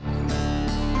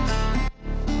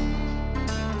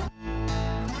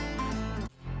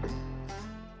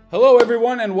Hello,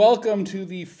 everyone, and welcome to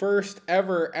the first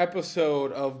ever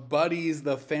episode of Buddies,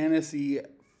 the Fantasy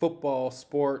Football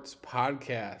Sports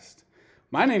Podcast.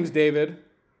 My name's David.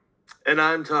 And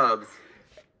I'm Tubbs.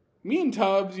 Me and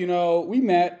Tubbs, we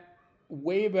met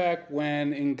way back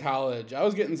when in college. I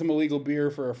was getting some illegal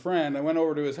beer for a friend. I went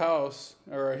over to his house,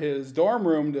 or his dorm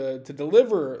room, to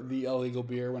deliver the illegal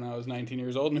beer when I was 19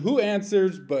 years old. And who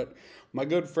answers but my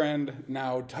good friend,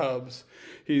 now Tubbs.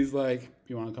 He's like,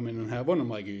 "You want to come in and have one?" I'm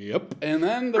like, "Yep." And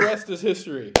then the rest is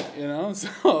history,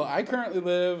 So I currently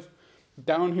live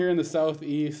down here in the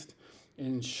southeast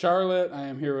in Charlotte. I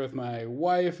am here with my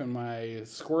wife and my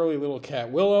squirrely little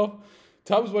cat, Willow.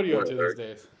 Tubbs, what are you up to these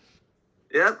days?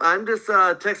 Yep, I'm just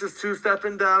Texas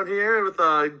two-stepping down here with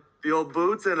the old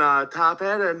boots and top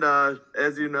hat. And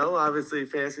as you know, obviously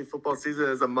fantasy football season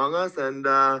is among us. And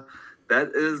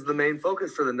that is the main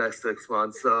focus for the next 6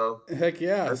 months. So heck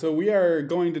yeah! So we are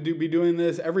going to be doing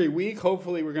this every week.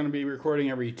 Hopefully, we're going to be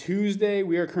recording every Tuesday.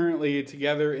 We are currently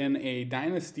together in a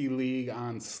dynasty league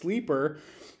on Sleeper.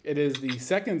 It is the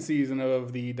second season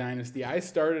of the dynasty. I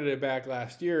started it back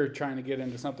last year, trying to get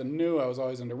into something new. I was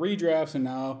always into redrafts, and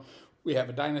now we have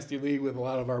a dynasty league with a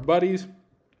lot of our buddies.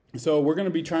 So we're going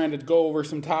to be trying to go over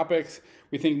some topics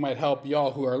we think might help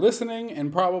y'all who are listening,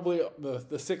 and probably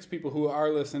the 6 people who are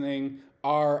listening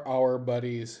are our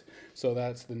buddies. So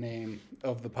that's the name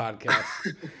of the podcast.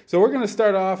 So we're going to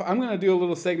start off. I'm going to do a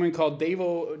little segment called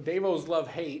Davo's Love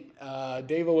Hate.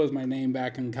 Davo was my name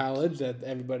back in college that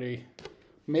everybody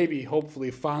maybe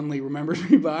hopefully fondly remembers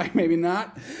me by, maybe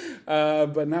not.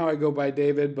 But now I go by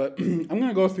David. But I'm going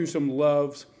to go through some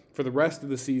loves for the rest of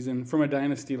the season from a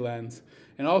dynasty lens,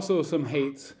 and also some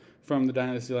hates from the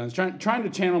dynasty lens. Trying to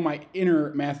channel my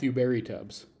inner Matthew Berry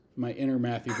Tubbs, my inner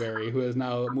Matthew Berry, who has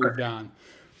now moved on.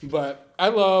 But I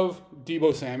love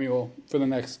Deebo Samuel for the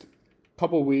next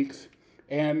couple weeks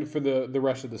and for the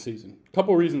rest of the season.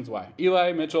 Couple reasons why.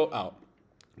 Eli Mitchell out.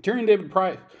 Tyrion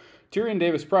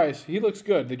Davis Price, he looks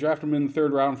good. They drafted him in the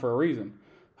 3rd round for a reason.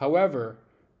 However,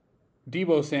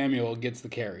 Deebo Samuel gets the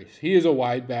carries. He is a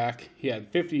wide back. He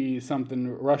had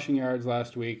 50-something rushing yards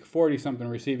last week, 40-something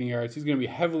receiving yards. He's going to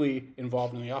be heavily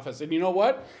involved in the offense. And you know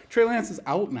what? Trey Lance is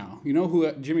out now. You know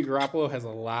who Jimmy Garoppolo has a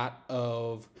lot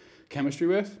of chemistry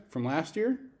with from last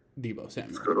year? Deebo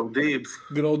Samuel. Good old Deebs.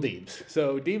 Good old Deebs.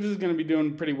 So Deebs is going to be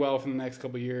doing pretty well for the next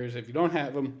couple of years. If you don't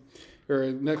have him,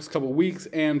 or next couple of weeks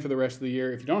and for the rest of the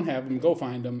year. If you don't have him, go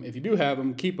find him. If you do have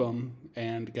him, keep him.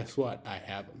 And guess what? I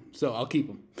have him. So I'll keep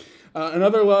him.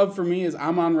 Another love for me is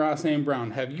Amon-Ra St.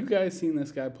 Brown. Have you guys seen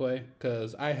this guy play?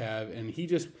 Because I have, and he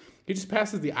just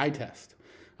passes the eye test.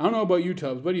 I don't know about you,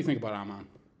 Tubbs. What do you think about Amon?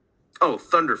 Oh,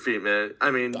 thunder feet, man.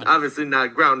 I mean, obviously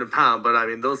not ground and pound, but I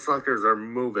mean, those suckers are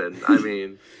moving. I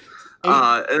mean,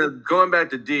 and going back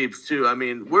to Deebs, too, I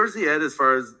mean, where's he at as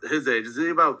far as his age? Is he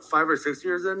about 5 or 6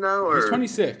 years in now? Or? He's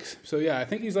 26. So, yeah, I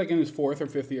think he's like in his 4th or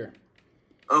 5th year.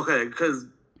 Okay, because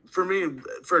for me,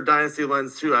 for a dynasty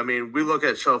lens, too, I mean, we look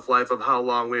at shelf life of how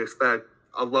long we expect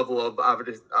a level of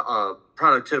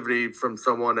productivity from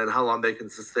someone and how long they can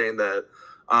sustain that.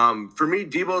 For me,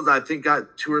 Deebo's, I think,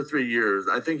 got 2 or 3 years.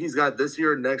 I think he's got this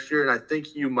year, next year, and I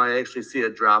think you might actually see a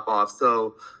drop off.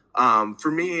 So,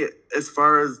 for me, as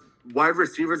far as wide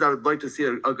receivers, I would like to see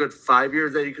a good 5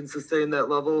 years that you can sustain that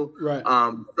level. Right.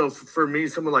 So for me,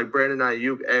 someone like Brandon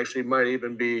Ayuk actually might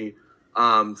even be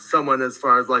someone as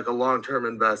far as like a long-term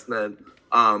investment.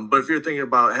 But if you're thinking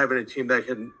about having a team that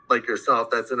can, like yourself,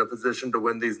 that's in a position to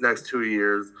win these next 2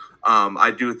 years,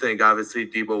 I do think obviously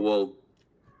Deebo will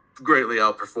greatly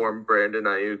outperform Brandon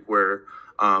Ayuk, where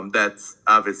that's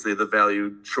obviously the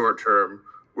value short-term,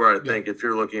 where I think if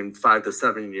you're looking 5 to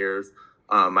 7 years,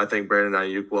 I think Brandon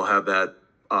Ayuk will have that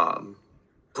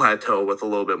plateau with a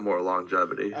little bit more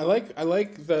longevity. I like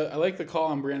the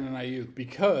call on Brandon Ayuk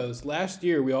because last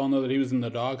year we all know that he was in the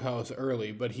doghouse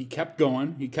early, but he kept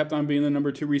going. He kept on being the number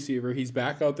 2 receiver. He's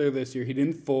back out there this year. He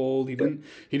didn't fold. He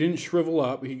didn't shrivel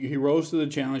up. He rose to the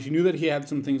challenge. He knew that he had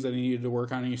some things that he needed to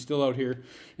work on, and he's still out here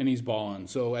and he's balling.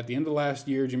 So at the end of last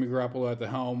year, Jimmy Garoppolo at the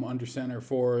helm under center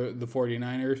for the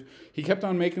 49ers, he kept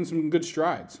on making some good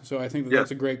strides. So I think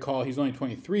that's a great call. He's only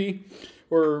 23,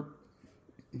 or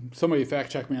somebody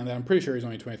fact check me on that. I'm pretty sure he's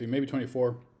only 23, maybe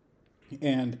 24.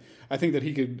 And I think that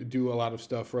he could do a lot of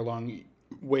stuff for a long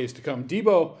ways to come.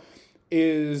 Deebo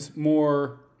is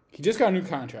more, he just got a new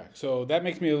contract. So that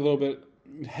makes me a little bit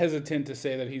hesitant to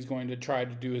say that he's going to try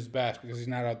to do his best because he's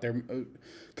not out there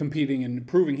competing and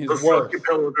proving his worth.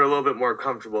 They're a little bit more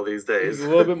comfortable these days. He's a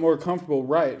little bit more comfortable,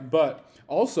 right. But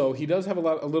also, he does have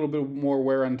a little bit more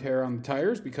wear and tear on the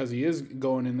tires because he is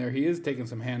going in there. He is taking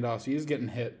some handoffs. He is getting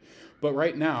hit. But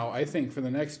right now, I think for the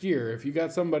next year, if you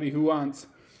got somebody who wants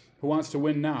who wants to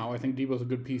win now, I think Debo's a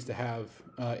good piece to have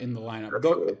in the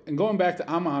lineup. Going back to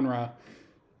Amon-Ra,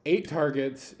 8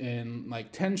 targets in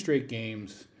like 10 straight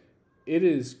games. It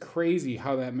is crazy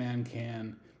how that man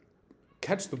can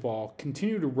catch the ball,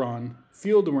 continue to run,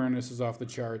 field awareness is off the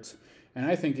charts. And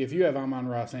I think if you have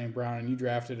Amon-Ra St. Brown and you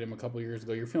drafted him a couple years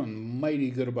ago, you're feeling mighty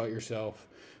good about yourself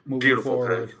moving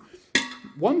forward.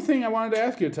 One thing I wanted to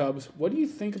ask you, Tubbs, what do you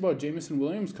think about Jameson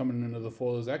Williams coming into the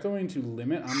fold? Is that going to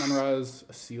limit Amon-Ra's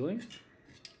ceiling?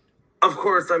 Of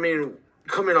course. I mean,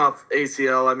 coming off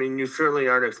ACL, I mean, you certainly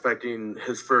aren't expecting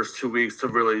his first 2 weeks to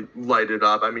really light it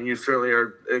up. I mean, you certainly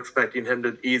are expecting him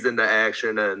to ease into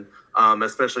action, and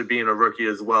especially being a rookie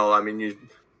as well. I mean,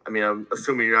 I'm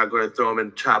assuming you're not going to throw him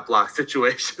in chop block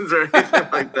situations or anything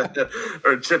like that,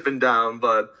 or chipping down.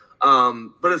 But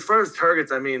as far as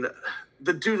targets, I mean,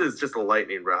 the dude is just a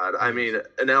lightning rod. I mean,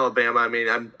 in Alabama, I mean,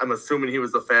 I'm assuming he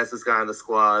was the fastest guy on the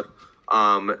squad.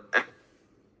 I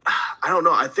don't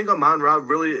know. I think Amon-Ra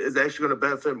really is actually going to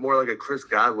benefit more like a Chris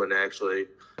Godwin, actually.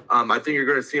 I think you're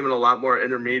going to see him in a lot more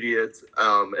intermediates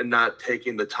and not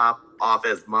taking the top off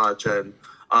as much. And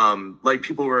like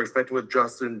people were expecting with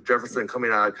Justin Jefferson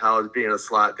coming out of college being a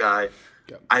slot guy,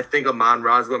 I think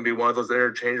Amon-Ra is going to be one of those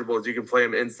interchangeables. You can play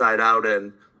him inside out,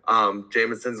 and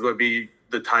Jameson's going to be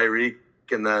the Tyreek.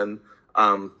 And then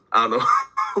I don't know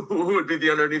who would be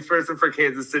the underneath person for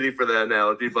Kansas City for that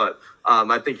analogy, but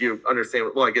I think you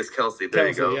understand. Well, I guess Kelsey. There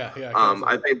you go. Yeah.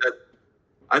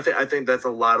 I think that's a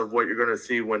lot of what you're going to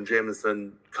see when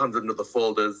Jameson comes into the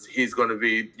fold. Is he's going to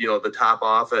be the top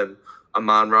off, and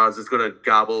Amon-Ra is just going to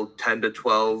gobble 10 to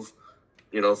 12,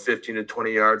 15 to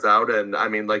 20 yards out. And I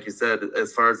mean, like you said,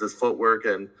 as far as his footwork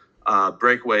and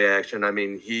breakaway action, I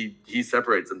mean, he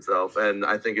separates himself, and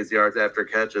I think his yards after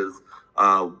catches.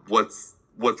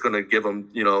 What's going to give him,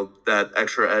 that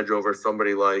extra edge over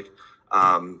somebody like,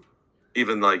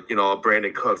 even like, a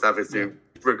Brandon Cooks, obviously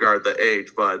regard the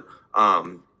age, but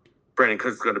Brandon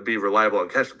Cooks is going to be reliable and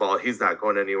catch the ball. He's not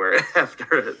going anywhere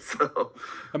after it. So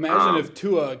imagine if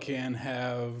Tua can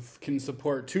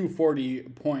support 2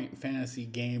 40-point fantasy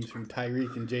games from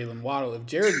Tyreek and Jalen Waddle. If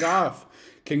Jared Goff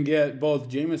can get both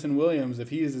Jameson Williams, if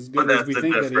he's as good as we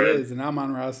think that he is, and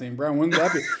Amon-Ra St. Brown,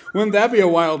 wouldn't that be a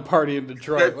wild party in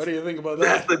Detroit? What do you think about that?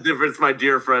 That's the difference, my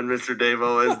dear friend, Mr.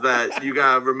 Davo, is that you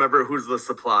got to remember who's the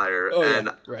supplier.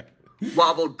 Right.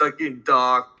 Wobble ducking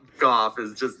Goff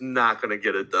is just not going to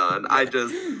get it done.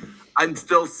 I'm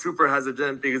still super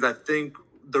hesitant because I think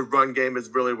the run game is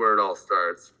really where it all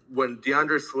starts. When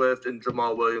DeAndre Swift and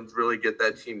Jamal Williams really get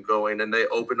that team going and they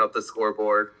open up the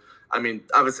scoreboard, I mean,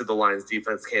 obviously the Lions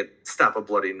defense can't stop a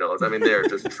bloody nose. I mean, they're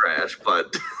just trash.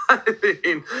 But I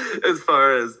mean, as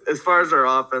far as their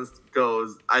offense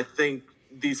goes, I think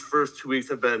these first 2 weeks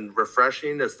have been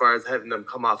refreshing as far as having them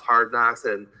come off Hard Knocks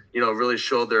and, really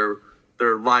show their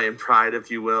lion pride,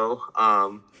 if you will.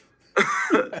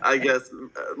 I guess,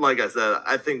 like I said,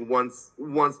 I think once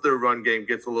their run game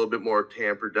gets a little bit more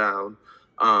tampered down,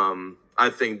 I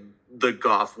think the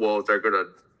Goff Wolves are going to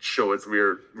show its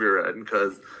rear end,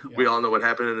 because we all know what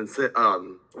happened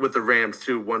with the Rams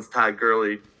too. Once Todd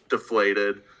Gurley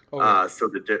deflated, so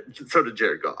did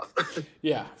Jared Goff.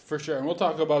 Yeah, for sure. And we'll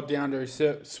talk about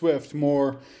DeAndre Swift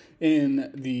more in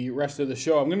the rest of the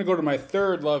show. I'm going to go to my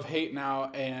third love-hate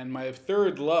now, and my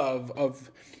third love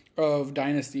of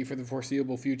Dynasty for the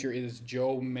foreseeable future is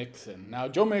Joe Mixon. Now,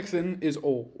 Joe Mixon is a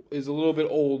little bit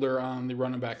older on the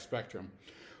running back spectrum.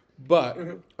 But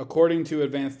according to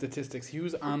advanced statistics, he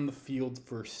was on the field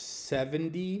for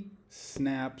 70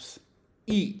 snaps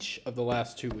each of the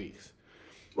last 2 weeks.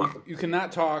 Wow. You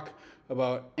cannot talk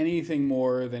about anything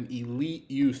more than elite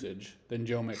usage than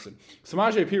Joe Mixon.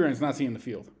 Samaje Perine not seeing the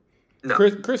field. No.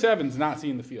 Chris Evans not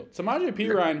seeing the field. Samaje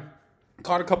Perine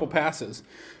caught a couple passes,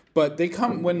 but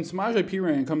when Samaje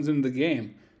Perine comes into the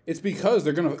game, it's because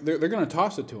they're gonna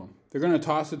toss it to him. They're gonna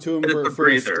toss it to him for a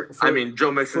breather.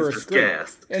 Joe Mixon's just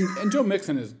gassed, and Joe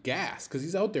Mixon is gassed because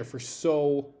he's out there for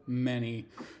so many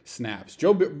snaps.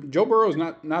 Joe Burrow's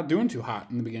not doing too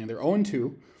hot in the beginning. They're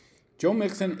 0-2. Joe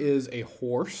Mixon is a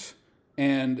horse,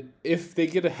 and if they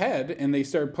get ahead and they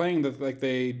start playing like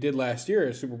they did last year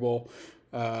as Super Bowl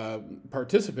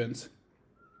participants,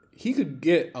 he could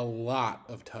get a lot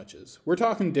of touches. We're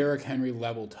talking Derrick Henry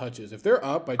level touches. If they're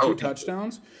up by 2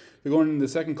 touchdowns, they're going into the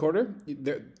second quarter,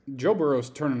 Joe Burrow's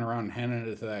turning around and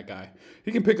handing it to that guy.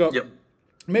 He can pick up,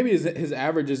 maybe his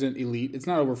average isn't elite. It's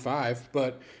not over 5,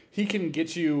 but he can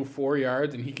get you 4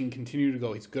 yards and he can continue to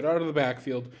go. He's good out of the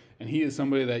backfield, and he is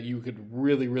somebody that you could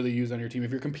really, really use on your team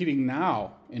if you're competing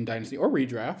now in Dynasty or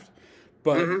Redraft.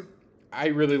 But I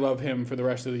really love him for the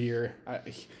rest of the year.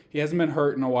 He hasn't been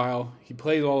hurt in a while. He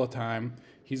plays all the time.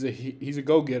 He's a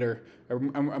go-getter.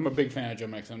 I'm a big fan of Joe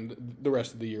Mixon the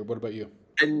rest of the year. What about you?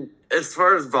 And as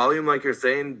far as volume, like you're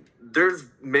saying, there's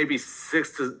maybe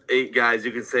 6 to 8 guys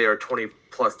you can say are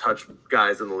 20-plus touch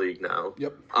guys in the league now.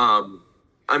 Yep.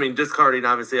 I mean, discarding,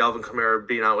 obviously, Alvin Kamara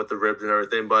being out with the ribs and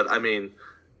everything, but, I mean,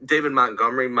 David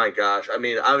Montgomery, my gosh. I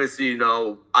mean, obviously,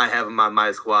 I have him on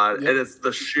my squad, and it's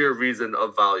the sheer reason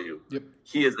of value. Yep.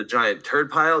 He is a giant turd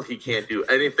pile. He can't do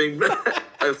anything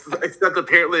except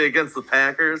apparently against the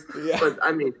Packers. Yeah. But,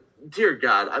 I mean, dear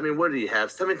God, I mean, what did he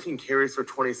have? 17 carries for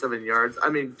 27 yards? I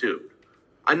mean, dude,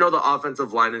 I know the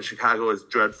offensive line in Chicago is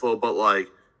dreadful, but, like,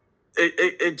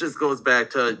 it just goes back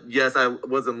to, yes, I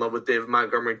was in love with David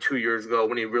Montgomery 2 years ago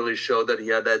when he really showed that he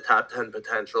had that top 10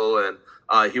 potential and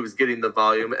he was getting the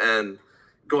volume. And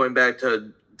going back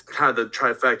to kind of the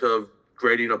trifecta of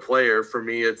grading a player, for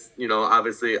me, it's,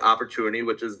 obviously opportunity,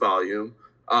 which is volume,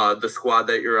 the squad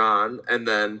that you're on, and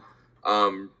then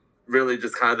really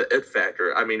just kind of the it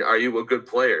factor. I mean, are you a good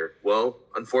player? Well,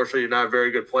 unfortunately, you're not a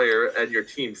very good player and your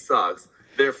team sucks.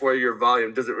 Therefore, your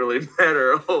volume doesn't really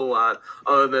matter a whole lot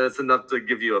other than it's enough to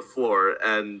give you a floor.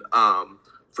 And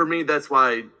for me, that's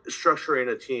why structuring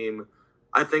a team,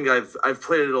 I think I've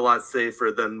played it a lot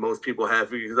safer than most people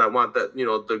have because I want that,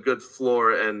 the good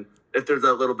floor. And if there's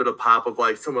that little bit of pop of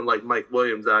like someone like Mike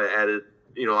Williams that I added,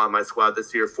 on my squad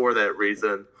this year for that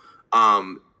reason,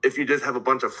 if you just have a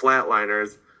bunch of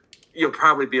flatliners, you'll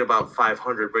probably be about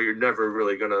 500, but you're never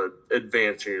really going to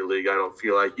advance in your league. I don't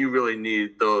feel like you really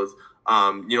need those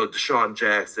Deshaun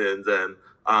Jacksons and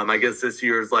I guess this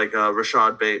year's like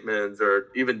Rashad Bateman's or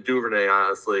even Duvernay,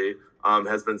 honestly,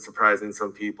 has been surprising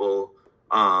some people.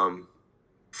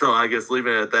 So I guess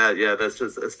leaving it at that, yeah, that's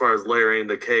just as far as layering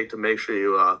the cake to make sure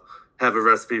you have a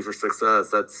recipe for success.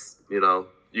 That's,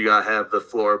 you got to have the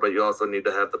floor, but you also need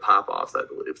to have the pop-offs, I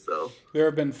believe. So there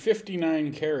have been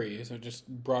 59 carries. I just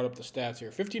brought up the stats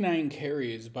here. 59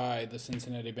 carries by the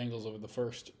Cincinnati Bengals over the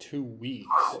first 2 weeks.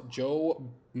 Joe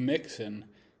Mixon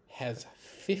has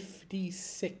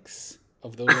 56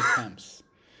 of those attempts.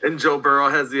 And Joe Burrow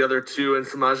has the other 2, and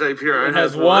Samaje Perine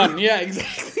has 1. Yeah,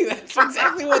 exactly. That's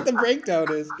exactly what the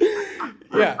breakdown is.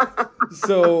 Yeah.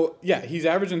 So, yeah, he's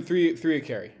averaging three a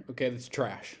carry. Okay, that's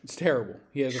trash. It's terrible.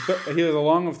 He has a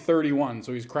long of 31,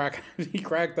 so he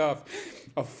cracked off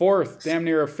a fourth, damn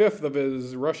near a fifth of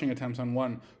his rushing attempts on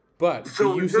one. But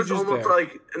so the it's usage is almost there.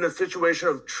 like in a situation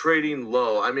of trading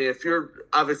low. I mean, if you're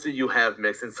obviously you have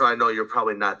Mixon, so I know you're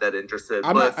probably not that interested.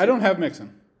 I don't have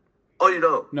Mixon. Oh, you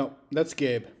don't? No, that's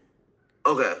Gabe.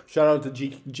 Okay. Shout out to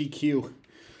GQ.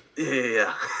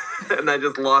 Yeah. And I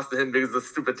just lost to him because the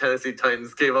stupid Tennessee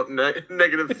Titans gave up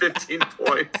negative 15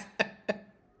 points.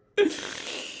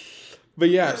 But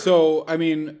yeah, so I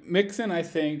mean, Mixon, I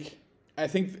think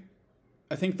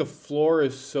the floor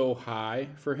is so high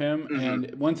for him,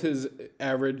 and once his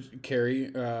average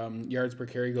carry yards per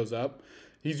carry goes up,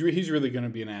 he's really going to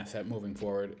be an asset moving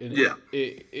forward.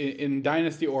 In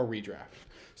dynasty or redraft.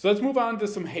 So let's move on to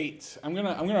some hates. I'm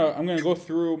gonna go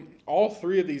through all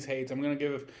 3 of these hates. I'm gonna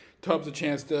give Tubbs a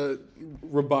chance to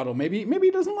rebuttal. Maybe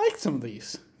he doesn't like some of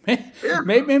these. Maybe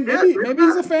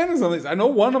he's a fan of some of these. I know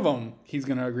one of them he's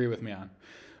gonna agree with me on.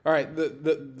 All right,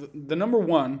 the number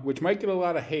one, which might get a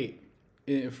lot of hate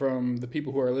from the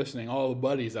people who are listening, all the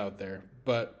buddies out there,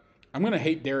 but I'm gonna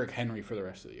hate Derrick Henry for the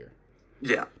rest of the year.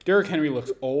 Yeah, Derrick Henry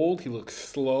looks old. He looks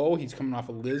slow. He's coming off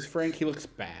a Liz Frank. He looks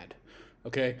bad.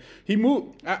 Okay, he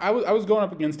moved. I was going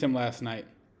up against him last night,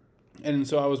 and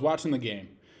so I was watching the game.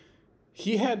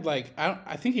 He had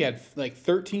I think he had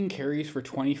 13 carries for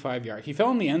 25 yards. He fell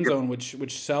in the end zone,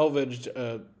 which salvaged.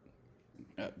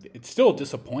 It's still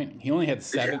disappointing. He only had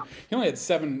 7. Yeah. He only had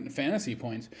 7 fantasy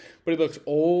points, but he looks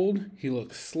old. He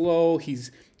looks slow. He's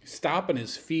stopping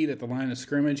his feet at the line of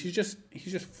scrimmage. He's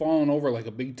just falling over like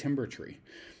a big timber tree.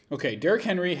 Okay, Derrick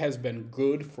Henry has been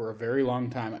good for a very long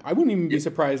time. I wouldn't even be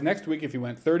surprised next week if he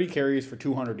went 30 carries for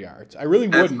 200 yards. I really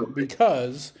wouldn't,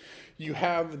 because you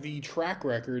have the track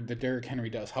record that Derrick Henry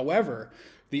does. However,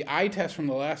 the eye tests from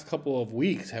the last couple of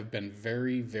weeks have been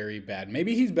very, very bad.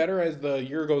 Maybe he's better as the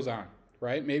year goes on,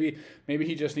 right? Maybe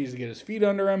he just needs to get his feet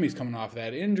under him. He's coming off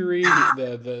that injury.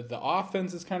 The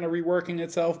offense is kind of reworking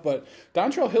itself. But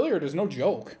Dontrell Hilliard is no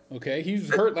joke. Okay, he was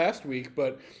hurt last week,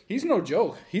 but he's no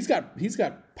joke. He's got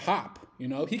pop.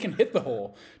 He can hit the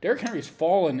hole. Derrick Henry's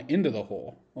fallen into the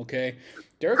hole. Okay,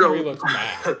 Derrick Henry looks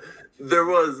bad. There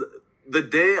was the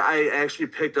day I actually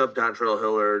picked up Dontrell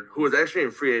Hilliard, who was actually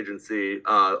in free agency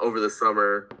over the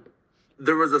summer.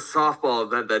 There was a softball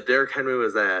event that Derrick Henry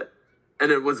was at.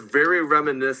 And it was very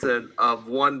reminiscent of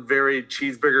one very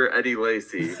cheeseburger Eddie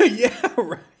Lacy. Yeah,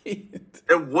 right.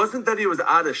 It wasn't that he was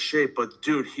out of shape, but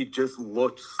dude, he just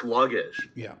looked sluggish.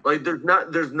 Yeah. Like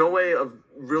there's no way of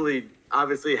really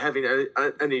obviously having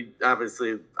any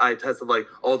obviously eye test of like,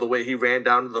 oh, the way he ran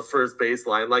down to the first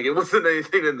baseline. Like it wasn't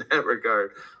anything in that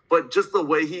regard. But just the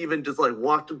way he even just like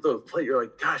walked up to the plate, you're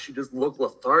like, gosh, you just look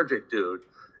lethargic, dude.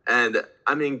 And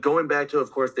I mean, going back to,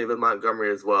 of course, David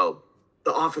Montgomery as well,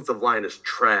 the offensive line is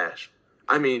trash.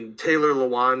 I mean, Taylor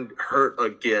Lewan hurt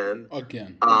again.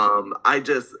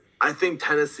 I think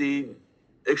Tennessee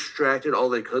extracted all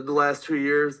they could the last 2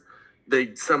 years.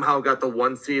 They somehow got the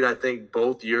 1 seed, I think,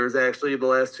 both years, actually, the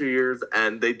last 2 years.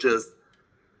 And they're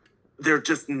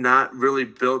just not really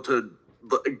built to,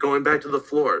 going back to the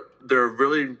floor, they're a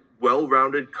really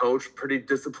well-rounded coach, pretty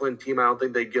disciplined team. I don't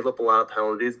think they give up a lot of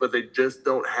penalties, but they just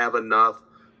don't have enough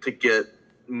to get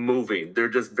moving. They're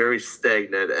just very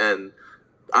stagnant and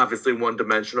obviously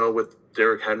one-dimensional with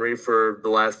Derrick Henry for the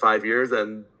last 5 years,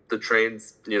 and the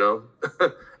train's,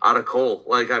 out of coal.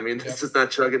 Like, I mean, It's just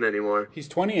not chugging anymore. He's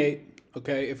 28.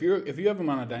 Okay, if you have him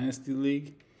on a dynasty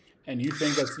league, and you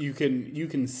think that you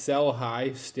can sell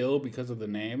high still because of the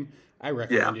name, I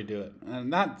recommend you do it. I'm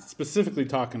not specifically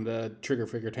talking to Trigger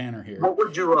Figure Tanner here. What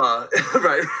would you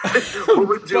right? What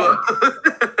would you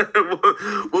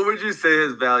what would you say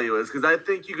his value is? Because I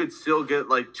think you could still get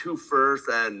like 2 firsts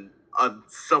and a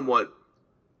somewhat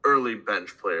early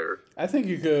bench player. I think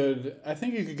you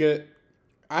could get.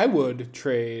 I would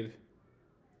trade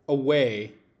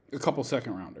away a couple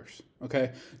second rounders.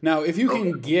 Okay. Now, if you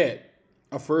can get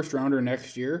a first rounder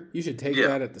next year, you should take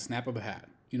that at the snap of a hat.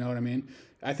 You know what I mean?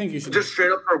 I think you should just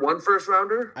straight up for 1 first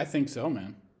rounder. I think so,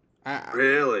 man.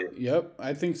 Really? Yep,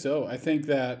 I think so. I think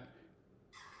that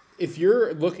if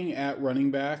you're looking at running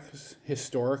backs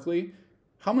historically,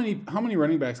 how many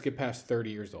running backs get past 30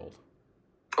 years old?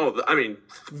 Oh, I mean,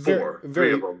 3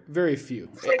 of them. Very few.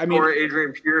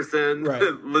 Adrian Peterson, right.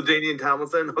 LaDainian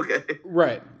Tomlinson. Okay.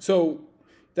 Right. So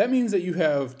that means that you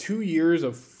have 2 years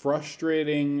of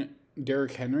frustrating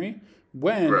Derrick Henry.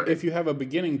 If you have a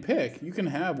beginning pick, you can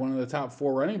have one of the top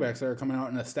 4 running backs that are coming out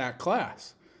in a stacked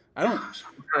class. I'm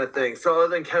trying to think. So other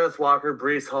than Kenneth Walker,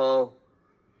 Breece Hall,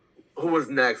 who was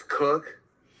next? Cook?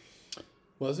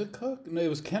 Was it Cook? No, it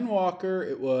was Ken Walker.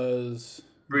 It was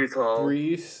Breece Hall.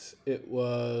 It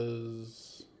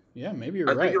was maybe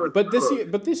you're right. But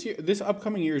this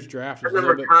upcoming year's draft is and then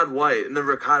Rachaad White. And then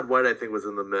Rachaad White, I think, was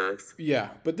in the mix. Yeah,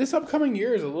 but this upcoming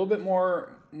year is a little bit more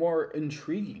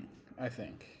intriguing, I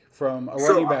think, from a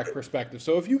running back perspective.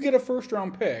 So if you get a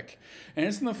first-round pick and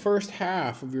it's in the first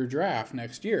half of your draft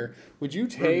next year, would you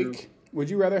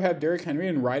rather have Derrick Henry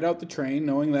and ride out the train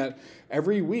knowing that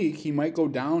every week he might go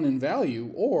down in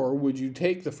value, or would you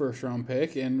take the first-round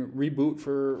pick and reboot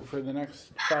for the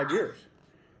next 5 years?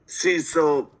 See,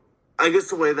 so I guess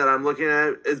the way that I'm looking at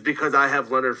it is because I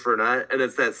have Leonard Fournette, and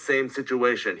it's that same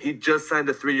situation. He just signed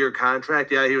a 3-year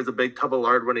contract. Yeah, he was a big tub of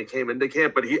lard when he came into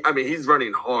camp, but he's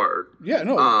running hard. Yeah,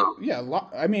 no,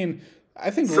 I mean,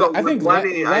 I think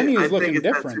Lenny is looking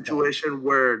different. That situation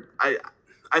where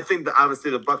I think that obviously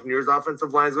the Buccaneers'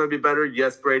 offensive line is going to be better.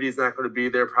 Yes, Brady's not going to be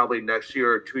there probably next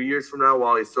year or 2 years from now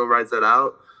while he still rides that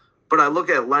out. But I look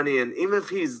at Lenny, and even if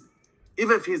he's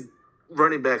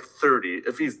running back 30,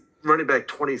 if he's running back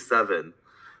 27,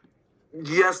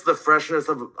 yes, the freshness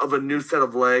of a new set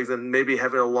of legs and maybe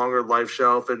having a longer life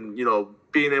shelf and,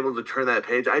 being able to turn that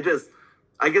page. I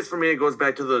guess for me, it goes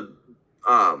back to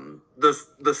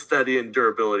the steady and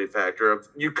durability factor of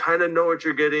you kind of know what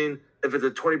you're getting. If it's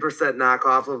a 20%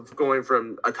 knockoff of going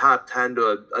from a top 10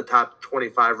 to a top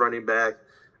 25 running back,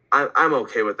 I'm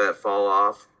okay with that fall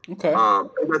off. Okay.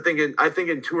 I think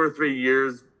in 2 or 3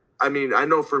 years, I mean, I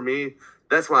know for me,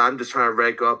 that's why I'm just trying to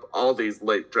rank up all these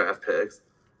late draft picks,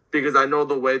 because I know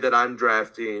the way that I'm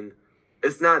drafting,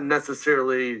 it's not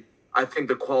necessarily, I think,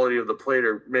 the quality of the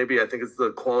player. Maybe I think it's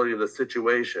the quality of the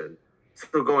situation.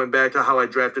 So going back to how I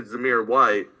drafted Zamir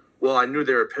White, well, I knew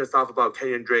they were pissed off about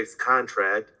Kenyon Drake's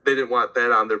contract. They didn't want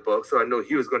that on their book, so I knew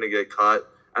he was going to get cut,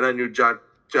 and I knew Josh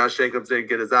Jacobs didn't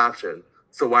get his option.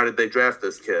 So why did they draft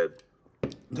this kid?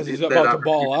 Because he's about to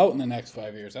ball out in the next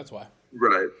 5 years. That's why.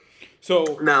 Right.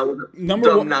 So now, not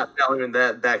valuing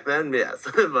that back then, yes,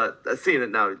 but I've seen it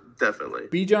now, definitely.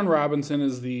 Bijan Robinson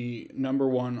is the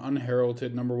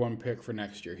unheralded number 1 pick for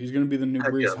next year. He's going to be the new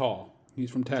Breece Hall.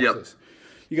 He's from Texas. Yep.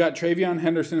 You got Travion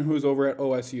Henderson, who's over at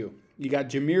OSU. You got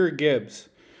Jahmyr Gibbs.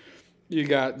 You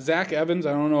got Zach Evans.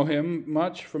 I don't know him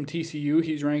much from TCU.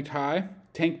 He's ranked high.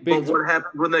 Tank Bigsby. But what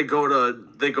happens when they go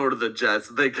to the Jets?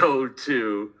 They go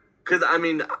to, because I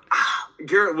mean,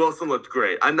 Garrett Wilson looked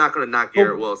great. I'm not going to knock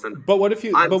Garrett Wilson. But what if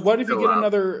you get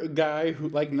another guy who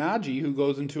like Najee who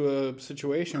goes into a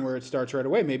situation where it starts right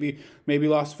away? Maybe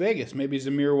Las Vegas. Maybe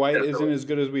Zamir White isn't as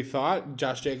good as we thought.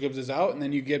 Josh Jacobs is out, and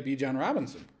then you get Bijan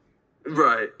Robinson.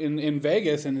 Right. In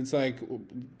Vegas, and it's like,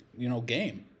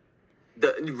 game.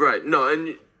 Right. No,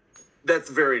 and that's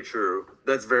very true.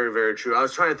 That's very, very true. I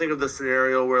was trying to think of the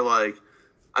scenario where,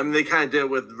 they kind of did it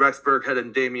with Rex Burkhead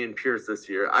and Dameon Pierce this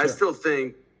year. Sure. I still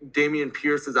think Dameon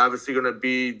Pierce is obviously going to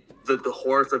be the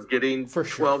horse of getting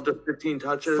 12 to 15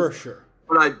 touches. For sure.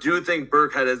 But I do think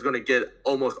Burkhead is going to get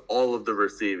almost all of the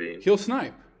receiving. He'll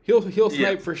snipe. He'll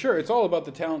snipe for sure. It's all about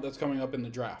the talent that's coming up in the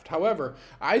draft. However,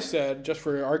 I said, just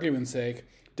for argument's sake,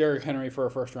 Derrick Henry for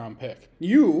a first-round pick.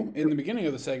 You, in the beginning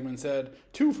of the segment, said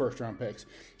 2 first-round picks.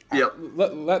 Yep.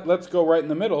 Let's go right in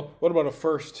the middle. What about a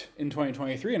first in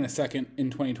 2023 and a second in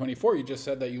 2024? You just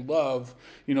said that you love,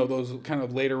 those kind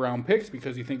of later round picks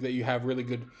because you think that you have really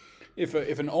good.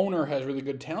 If an owner has really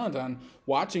good talent on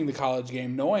watching the college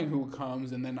game, knowing who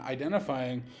comes, and then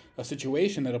identifying a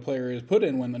situation that a player is put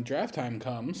in when the draft time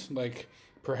comes, like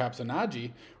perhaps a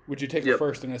Najee, would you take a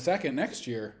first and a second next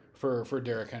year for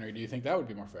Derrick Henry? Do you think that would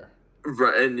be more fair?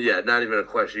 Right, and not even a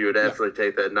question. You would absolutely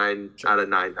take that 9 out of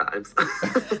 9 times.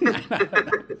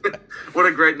 What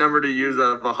a great number to use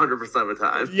of 100% of the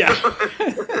time. Yeah.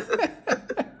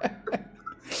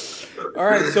 All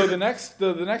right, so the next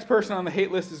person on the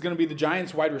hate list is going to be the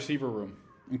Giants wide receiver room.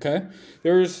 Okay,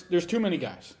 there's too many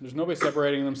guys. There's nobody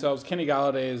separating themselves. Kenny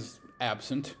Golladay is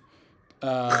absent.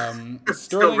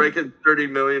 Still making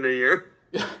 $30 million a year.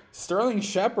 Sterling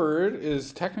Shepard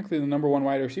is technically the number 1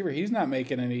 wide receiver. He's not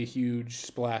making any huge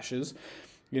splashes.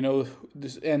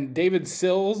 And David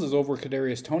Sills is over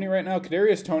Kadarius Toney right now.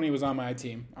 Kadarius Toney was on my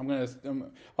team.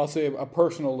 I'll say a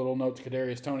personal little note to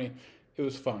Kadarius Toney. It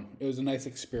was fun. It was a nice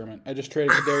experiment. I just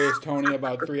traded Kadarius Toney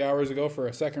about 3 hours ago for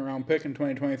a second-round pick in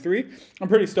 2023. I'm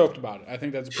pretty stoked about it. I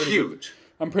think that's pretty huge.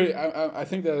 I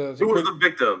think that's who was the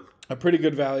victim? A pretty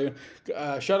good value.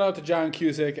 Shout out to John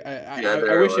Cusick.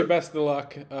 I wish you best of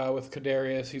luck with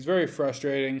Kadarius. He's very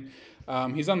frustrating.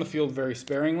 He's on the field very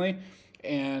sparingly,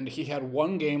 and he had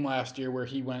one game last year where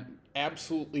he went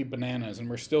absolutely bananas, and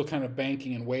we're still kind of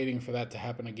banking and waiting for that to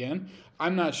happen again.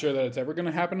 I'm not sure that it's ever going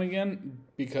to happen again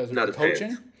because of the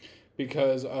coaching,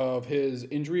 because of his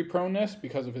injury proneness,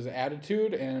 because of his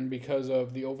attitude, and because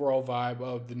of the overall vibe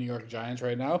of the New York Giants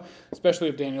right now, especially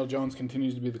if Daniel Jones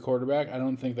continues to be the quarterback. I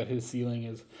don't think that his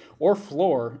ceiling or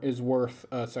floor is worth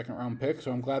a second-round pick,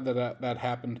 so I'm glad that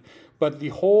happened. But the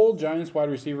whole Giants wide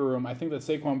receiver room, I think that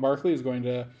Saquon Barkley is going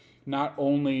to not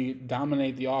only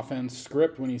dominate the offense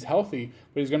script when he's healthy,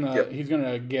 but he's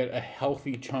gonna get a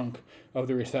healthy chunk of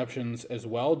the receptions as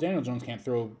well. Daniel Jones can't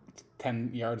throw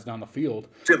 10 yards down the field.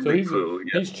 So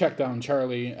he's checked down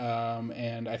Charlie,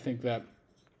 and I think that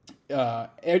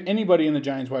anybody in the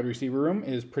Giants wide receiver room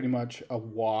is pretty much a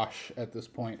wash at this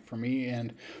point for me.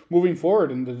 And moving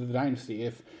forward into the dynasty,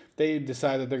 if they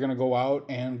decide that they're going to go out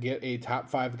and get a top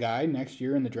 5 guy next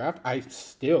year in the draft, I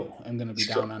still am going to be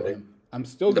down on him. I'm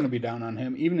still going to be down on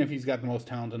him, even if he's got the most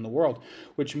talent in the world,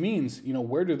 which means,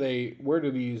 where do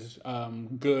these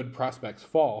good prospects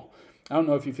fall? I don't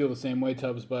know if you feel the same way,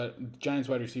 Tubbs, but Giants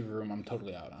wide receiver room, I'm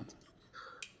totally out on.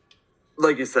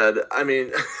 Like you said, I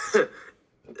mean,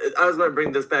 I was going to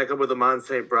bring this back up with Amon-Ra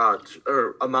St. Brown,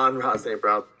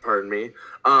 pardon me.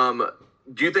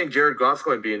 Do you think Jared Goff's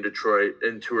going to be in Detroit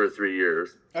in 2 or 3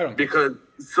 years? I don't.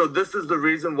 So this is the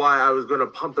reason why I was going to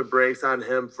pump the brakes on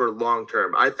him for long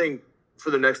term. I think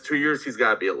for the next 2 years, he's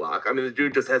got to be a lock. I mean, the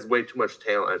dude just has way too much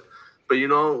talent. But you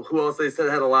know who else they said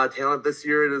had a lot of talent this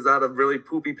year and is on a really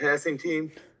poopy passing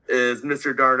team? Is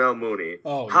Mr. Darnell Mooney.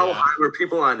 Oh, How high were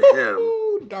people on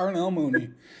him? Darnell Mooney.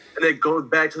 And it goes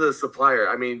back to the supplier.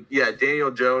 I mean, Daniel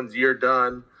Jones, you're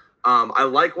done. I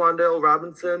like Wan'Dale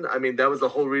Robinson. I mean, that was the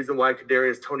whole reason why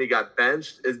Kadarius Toney got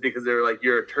benched is because they were like,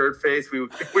 you're a turd face. We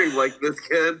like this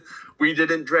kid. We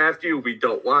didn't draft you. We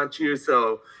don't want you.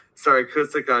 So sorry,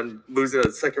 Kusick, on losing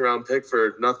a second-round pick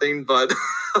for nothing. But,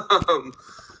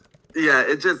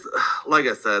 it just, like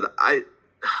I said, I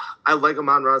like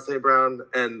Amon-Ra St. Brown.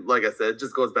 And like I said, it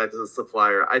just goes back to the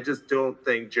supplier. I just don't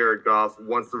think Jared Goff,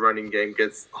 once the running game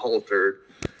gets haltered,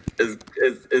 is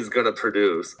going to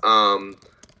produce.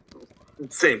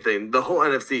 Same thing. The whole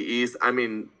NFC East, I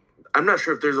mean, I'm not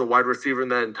sure if there's a wide receiver in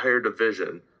that entire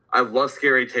division. I love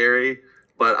Scary Terry,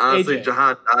 but honestly,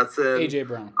 Jahan Dotson, A.J.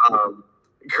 Brown,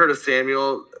 Curtis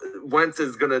Samuel, Wentz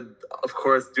is going to, of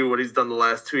course, do what he's done the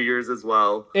last 2 years as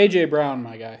well. A.J. Brown,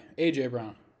 my guy. A.J.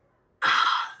 Brown.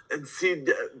 And see,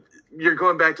 you're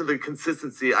going back to the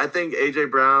consistency. I think A.J.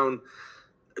 Brown,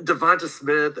 Devonta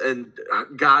Smith and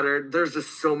Goddard. There's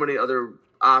just so many other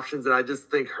options, and I just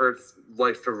think Hurts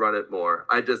likes to run it more.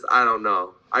 I don't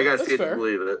know. I gotta see it to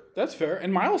believe it. That's fair.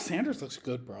 And Miles Sanders looks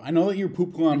good, bro. I know that you're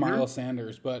poo-poo on Miles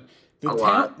Sanders, but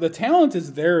the talent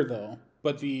is there though.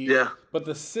 But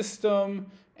the system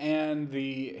and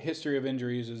the history of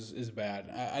injuries is bad.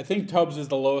 I think Tubbs is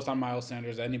the lowest on Miles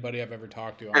Sanders anybody I've ever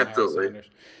talked to on Miles Sanders.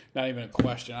 Not even a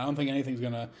question. I don't think anything's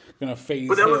gonna phase him.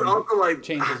 But that was also like,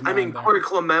 I mean, Corey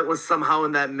Clement was somehow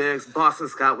in that mix. Boston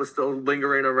Scott was still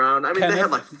lingering around. I mean, they had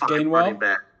like 5 running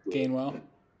backs. Gainwell.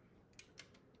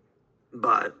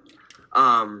 But,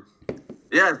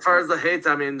 yeah, as far as the hates,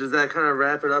 I mean, does that kind of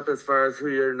wrap it up as far as who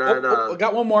you're not? I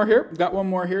got one more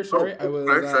here. Sorry, I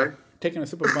was taking a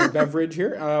sip of my beverage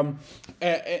here.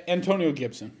 Antonio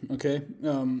Gibson. Okay.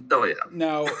 Oh yeah.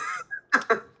 Now,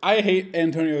 I hate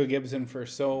Antonio Gibson for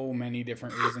so many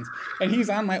different reasons, and he's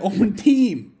on my own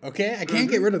team. Okay, I can't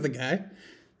get rid of the guy.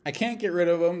 I can't get rid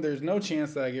of him. There's no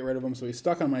chance that I get rid of him, so he's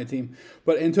stuck on my team.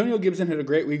 But Antonio Gibson had a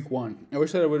great week 1. I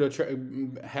wish that I would have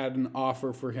had an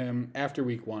offer for him after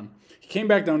week 1. He came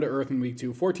back down to earth in week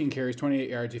 2, 14 carries, 28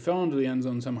 yards. He fell into the end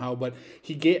zone somehow, but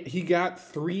he got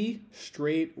 3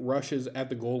 straight rushes at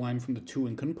the goal line from the 2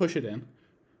 and couldn't push it in.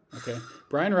 Okay,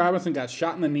 Brian Robinson got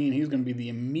shot in the knee, and he's going to be the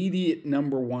immediate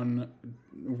number 1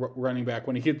 running back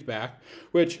when he gets back,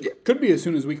 which could be as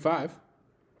soon as week 5.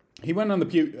 He went on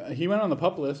the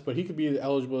PUP list, but he could be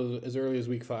eligible as early as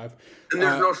week 5. And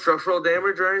there's no structural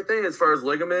damage or anything as far as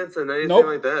ligaments and anything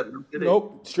like that?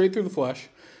 Nope, straight through the flesh.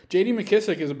 J.D.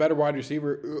 McKissick is a better wide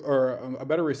receiver or a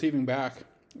better receiving back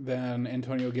than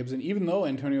Antonio Gibson, even though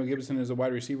Antonio Gibson is a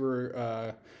wide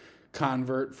receiver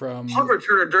convert from punt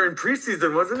returner during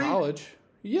preseason, wasn't he? College.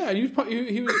 Yeah, he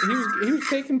was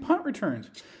taking punt returns.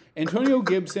 Antonio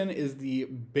Gibson is the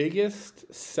biggest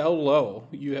sell low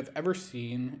you have ever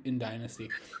seen in Dynasty.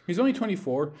 He's only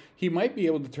 24. He might be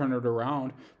able to turn it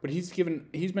around, but he's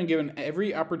been given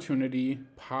every opportunity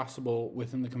possible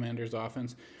within the Commanders'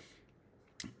 offense.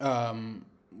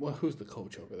 Who's the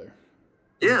coach over there?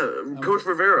 Yeah, Coach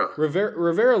Rivera.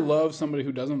 Rivera loves somebody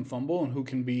who doesn't fumble and who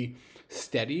can be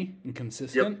steady and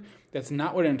consistent. Yep. That's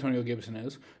not what Antonio Gibson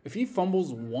is. If he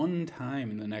fumbles one time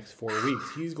in the next 4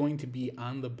 weeks, he's going to be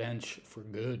on the bench for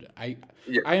good. I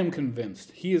am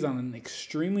convinced. He is on an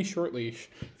extremely short leash.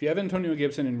 If you have Antonio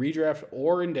Gibson in redraft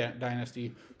or in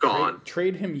Dynasty,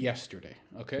 trade him yesterday,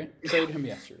 okay? Trade him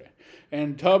yesterday.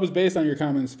 And Tubbs, based on your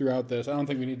comments throughout this, I don't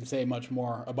think we need to say much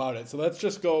more about it. So let's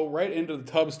just go right into the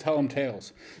Tubbs Tell 'em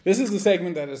Tales. This is the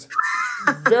segment that is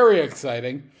very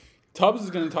exciting. Tubbs is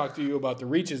going to talk to you about the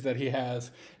reaches that he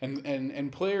has and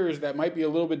players that might be a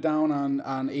little bit down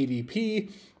on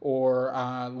ADP or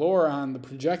lower on the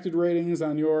projected ratings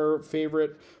on your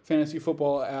favorite fantasy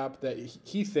football app that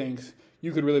he thinks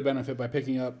you could really benefit by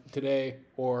picking up today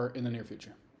or in the near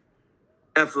future.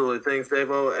 Absolutely. Thanks,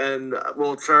 Davo. And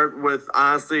we'll start with,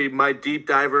 honestly, my deep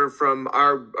diver from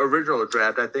our original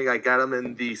draft. I think I got him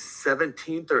in the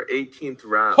 17th or 18th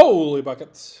round. Holy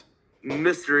buckets.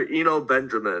 Mr. Eno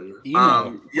Benjamin.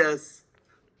 Yes,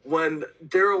 when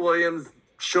Darrell Williams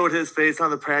showed his face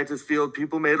on the practice field,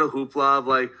 people made a hoopla of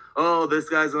like, oh, this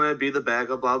guy's going to be the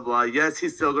backup, blah, blah. Yes,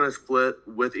 he's still going to split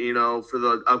with Eno for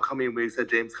the upcoming weeks that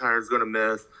James Conner is going to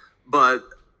miss. But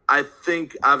I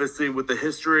think, obviously, with the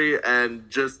history and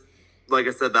just, like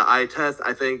I said, the eye test,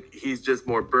 I think he's just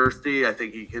more bursty. I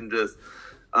think he can just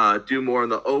do more in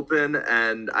the open,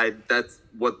 and that's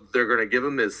what they're going to give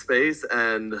him is space.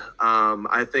 And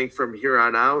I think from here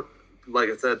on out, like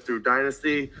I said, through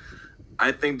Dynasty,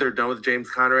 I think they're done with James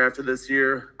Conner after this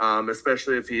year,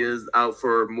 especially if he is out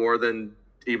for more than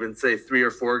even, say, 3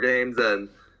 or 4 games. And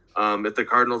if the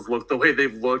Cardinals look the way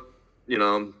they've looked,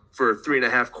 for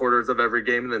 3.5 quarters of every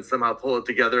game and then somehow pull it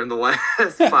together in the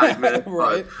last 5 minutes.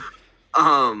 Right.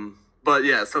 But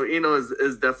yeah, so Eno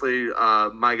is definitely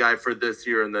my guy for this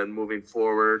year and then moving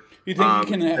forward. You think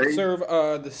he can serve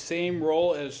the same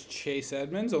role as Chase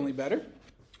Edmonds, only better?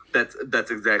 That's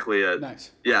exactly it.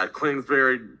 Nice. Yeah,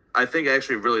 Kingsbury, I think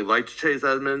actually really liked Chase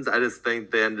Edmonds. I just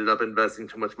think they ended up investing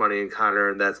too much money in Conner,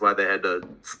 and that's why they had to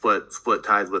split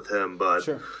ties with him. But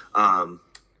sure.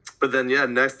 But then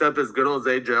next up is good old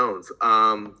Zay Jones.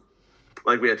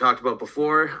 Like we had talked about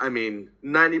before, I mean,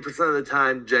 90% of the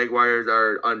time, Jaguars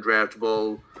are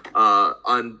undraftable,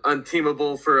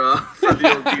 unteamable for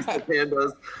the old beast of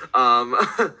pandas.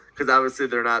 Because obviously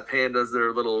they're not pandas;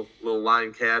 they're little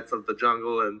lion cats of the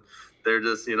jungle, and they're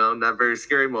just not very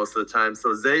scary most of the time.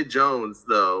 So Zay Jones,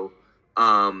 though,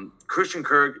 Christian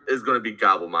Kirk is going to be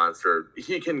gobble monster.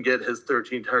 He can get his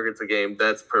 13 targets a game.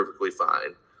 That's perfectly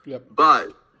fine. Yep.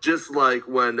 But just like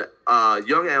when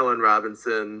young Allen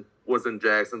Robinson was in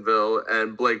Jacksonville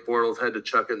and Blake Bortles had to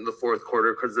chuck it in the fourth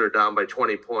quarter because they're down by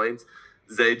 20 points,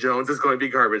 Zay Jones is going to be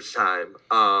garbage time.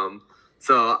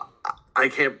 So I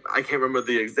can't remember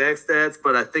the exact stats,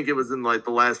 but I think it was in like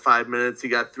the last 5 minutes. He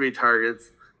got 3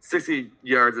 targets, 60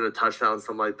 yards and a touchdown,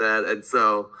 something like that. And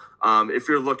so if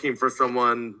you're looking for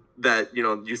someone that,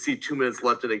 you see 2 minutes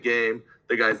left in a game,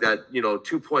 the guy's got,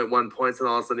 2.1 points and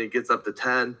all of a sudden he gets up to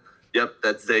 10. Yep,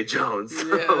 that's Zay Jones. Yeah,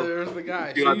 there's the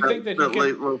guy. So you think that he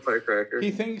can, low firecracker.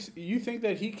 You think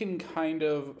that he can kind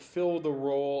of fill the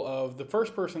role of the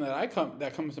first person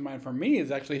that comes to mind for me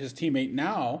is actually his teammate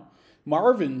now,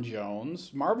 Marvin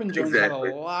Jones. Marvin Jones had a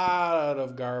lot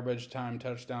of garbage time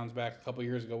touchdowns back a couple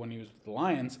years ago when he was with the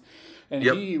Lions, and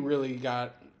he really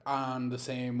got on the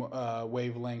same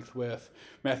wavelength with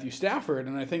Matthew Stafford.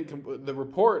 And I think the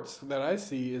reports that I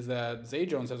see is that Zay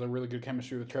Jones has a really good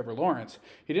chemistry with Trevor Lawrence.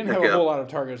 He didn't have a whole lot of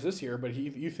targets this year, but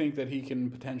you think that he can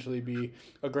potentially be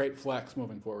a great flex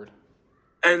moving forward.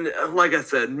 And like I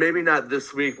said, maybe not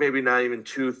this week, maybe not even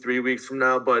 2-3 weeks from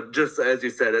now, but just as you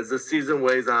said, as the season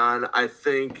weighs on, I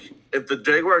think if the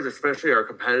Jaguars especially are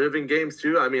competitive in games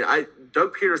too, I mean,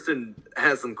 Doug Peterson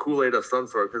has some Kool-Aid of some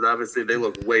sort because obviously they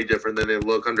look way different than they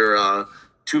look under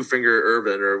Two-Finger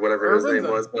Urban or whatever his name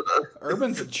was. But,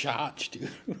 Urban's a chotch,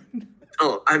 dude.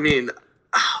 I mean,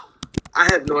 I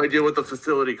have no idea what the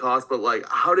facility costs, but like,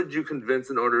 how did you convince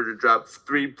an owner to drop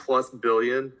 $3+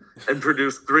 billion and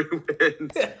produce 3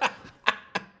 wins?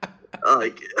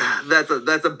 Like,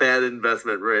 that's a bad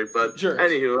investment, right? But sure.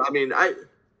 Anywho, I mean,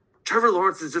 Trevor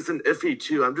Lawrence is just an iffy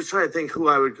too. I'm just trying to think who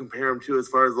I would compare him to as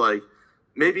far as like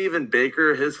maybe even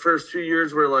Baker. His first 2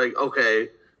 years were like, okay,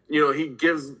 he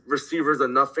gives receivers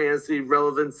enough fantasy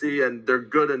relevancy and they're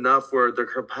good enough where they're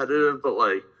competitive, but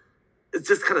like it's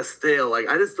just kind of stale. Like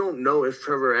I just don't know if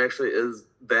Trevor actually is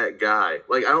that guy.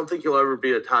 Like I don't think he'll ever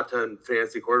be a top 10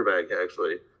 fantasy quarterback.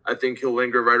 Actually, I think he'll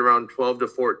linger right around 12 to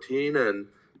 14, and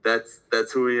that's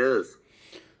who he is.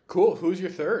 Cool. Who's your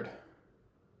third?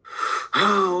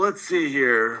 Oh, let's see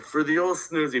here. For the old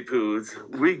snoozy poos,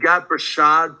 we got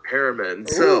Breshad Perriman.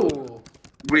 So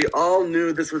we all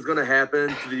knew this was going to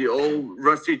happen to the old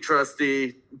rusty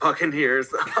trusty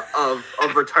Buccaneers of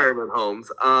retirement homes.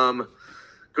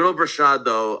 Good old Breshad,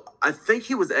 though, I think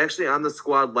he was actually on the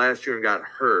squad last year and got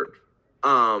hurt.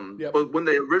 But when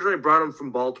they originally brought him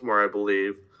from Baltimore, I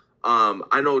believe,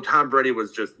 I know Tom Brady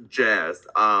was just jazzed.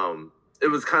 It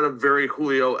was kind of very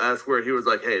Julio-esque where he was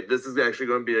like, hey, this is actually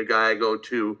going to be a guy I go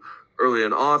to early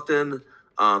and often.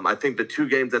 I think the 2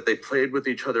 games that they played with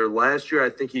each other last year, I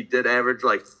think he did average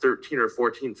like 13 or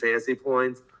 14 fantasy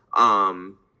points.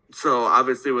 So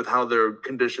obviously with how their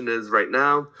condition is right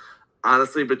now,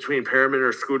 honestly, between Perriman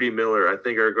or Scooty Miller, I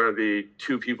think are going to be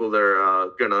 2 people that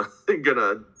are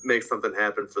gonna make something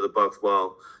happen for the Bucs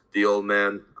while the old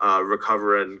man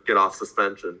recover and get off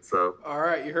suspension. So, all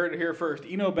right, you heard it here first.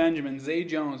 Eno Benjamin, Zay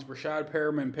Jones, Breshad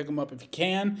Perriman, pick them up if you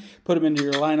can. Put them into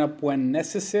your lineup when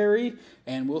necessary,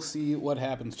 and we'll see what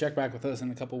happens. Check back with us in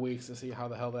a couple weeks to see how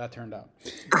the hell that turned out.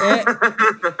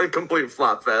 Complete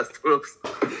flop fest. Whoops.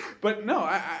 But no,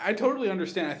 I totally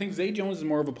understand. I think Zay Jones is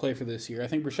more of a play for this year. I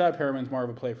think Breshad Perriman is more of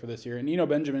a play for this year, and Eno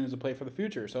Benjamin is a play for the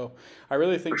future. So I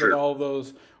really think that all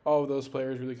of those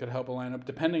players really could help a lineup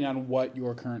depending on what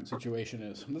your current situation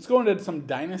is. Let's go into some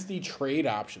dynasty trade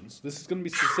options. This is going to be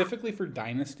specifically for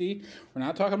dynasty. We're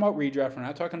not talking about redraft. We're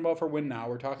not talking about for win now.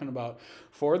 We're talking about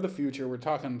for the future. We're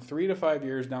talking 3 to 5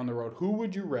 years down the road. Who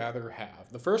would you rather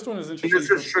have? The first one is interesting. This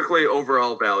is strictly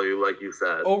overall value, like you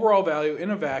said. Overall value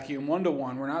in a vacuum,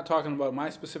 1-to-1. We're not talking about my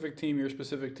specific team, your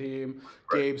specific team,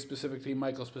 Gabe's specific team,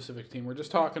 Michael's specific team. We're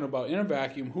just talking about in a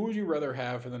vacuum, who would you rather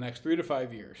have for the next 3 to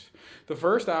 5 years? The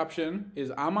first option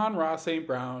is Amon-Ra St.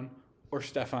 Brown or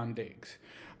Stefon Diggs.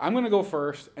 I'm going to go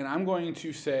first, and I'm going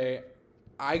to say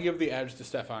I give the edge to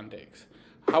Stefon Diggs.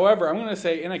 However, I'm going to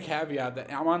say in a caveat that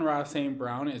Amon-Ra St.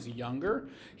 Brown is younger.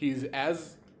 He's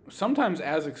sometimes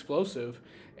as explosive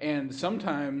and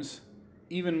sometimes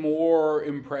even more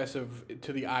impressive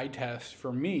to the eye test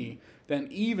for me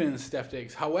than even Steph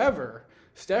Diggs. However,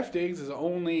 Steph Diggs is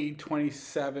only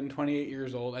 27, 28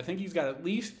 years old. I think he's got at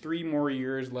least 3 more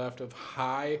years left of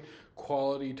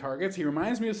high-quality targets. He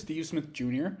reminds me of Steve Smith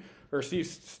Jr., or Steve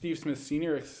Smith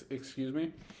Sr., excuse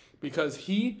me, because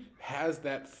he has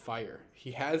that fire.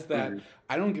 He has that,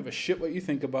 I don't give a shit what you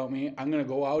think about me. I'm going to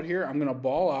go out here, I'm going to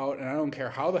ball out, and I don't care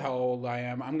how the hell old I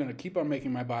am. I'm going to keep on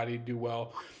making my body do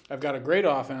well. I've got a great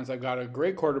offense. I've got a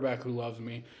great quarterback who loves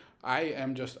me. I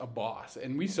am just a boss.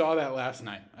 And we saw that last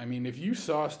night. I mean, if you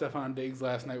saw Stefon Diggs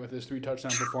last night with his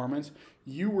 3-touchdown performance,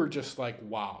 you were just like,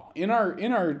 wow. In our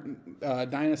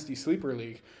Dynasty Sleeper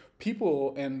League,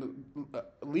 people and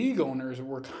league owners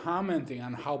were commenting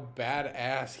on how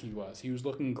badass he was. He was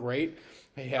looking great.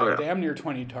 He had damn near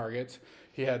 20 targets.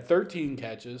 He had 13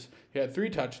 catches. He had 3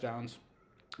 touchdowns.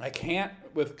 I can't,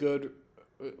 with good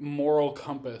moral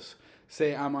compass,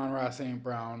 say Amon-Ra St.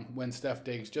 Brown when Steph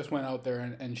Diggs just went out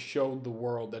there and showed the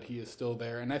world that he is still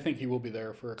there. And I think he will be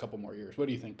there for a couple more years. What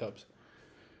do you think, Tubbs?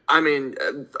 I mean,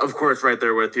 of course, right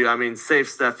there with you. I mean, safe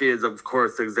Steffi is, of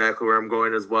course, exactly where I'm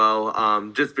going as well.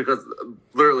 Just because,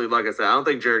 literally, like I said, I don't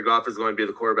think Jared Goff is going to be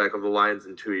the quarterback of the Lions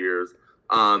in 2 years.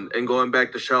 And going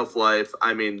back to shelf life,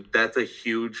 I mean, that's a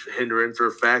huge hindrance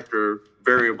or factor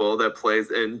variable that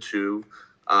plays into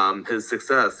his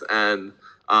success. And,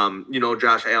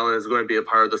 Josh Allen is going to be a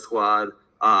part of the squad.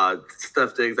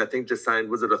 Steph Diggs, I think, just signed,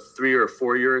 was it a 3 or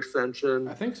 4 year extension?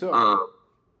 I think so.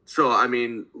 So, I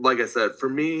mean, like I said, for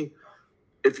me,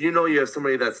 if you have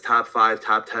somebody that's top 5,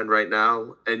 top 10 right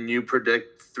now, and you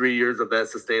predict 3 years of that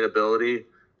sustainability,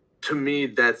 to me,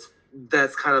 that's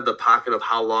kind of the pocket of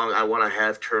how long I want to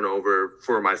have turnover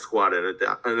for my squad in a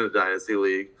dynasty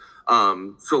league.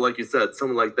 So, like you said,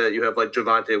 someone like that, you have like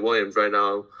Javonte Williams right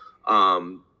now.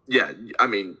 Yeah, I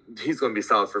mean, he's going to be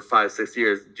solid for 5-6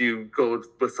 years. Do you go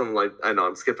with someone like, I know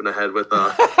I'm skipping ahead with I'm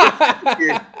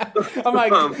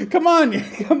like, come on,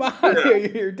 yeah.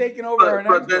 You're taking over our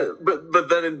next. But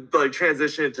then in like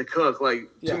transition into Cook, like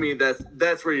to me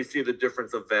that's where you see the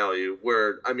difference of value.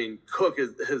 Where I mean, Cook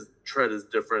his tread is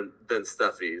different than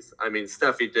Steffi's. I mean,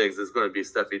 Steffi Diggs is going to be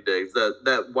Steffi Diggs.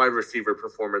 That wide receiver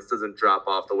performance doesn't drop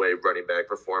off the way running back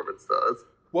performance does.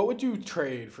 What would you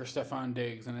trade for Stefon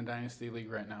Diggs in a dynasty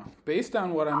league right now? Based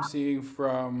on what I'm seeing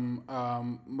from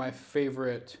my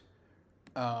favorite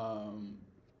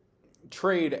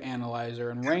trade analyzer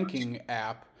and ranking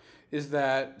app, is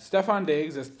that Stefon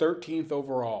Diggs is 13th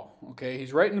overall. Okay,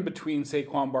 he's right in between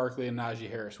Saquon Barkley and Najee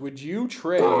Harris. Would you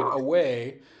trade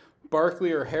away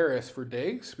Barkley or Harris for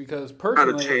Diggs? Because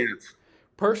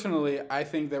personally, I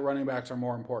think that running backs are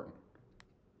more important.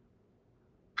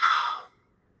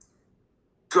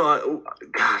 So,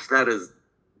 gosh,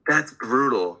 that's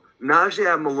brutal. Najee,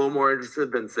 I'm a little more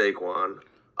interested than Saquon.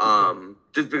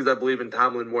 Just because I believe in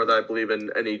Tomlin more than I believe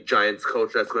in any Giants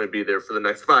coach that's going to be there for the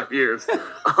next 5 years.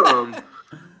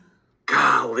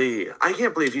 Golly, I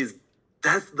can't believe who's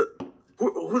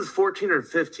 14 or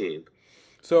 15?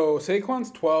 So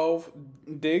Saquon's 12,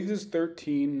 Diggs is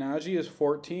 13, Najee is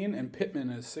 14, and Pittman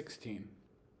is 16.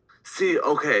 See,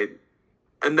 okay,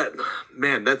 and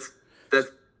that's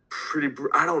pretty.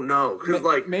 I don't know, because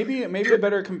like maybe a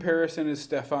better comparison is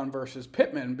Stefon versus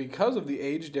Pittman because of the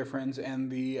age difference and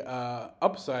the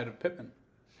upside of Pittman.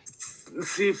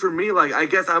 See, for me, like I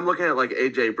guess I'm looking at like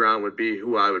AJ Brown would be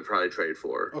who I would probably trade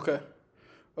for. Okay.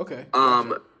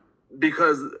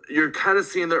 Because you're kind of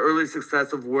seeing the early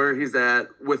success of where he's at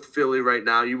with Philly right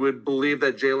now. You would believe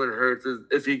that Jalen Hurts,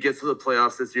 if he gets to the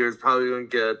playoffs this year, is probably going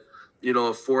to get a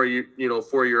 4-year,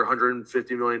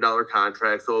 $150 million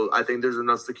contract. So I think there's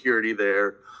enough security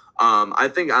there. I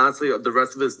think, honestly, the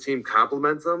rest of his team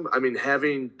complements him. I mean,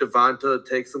 having Devonta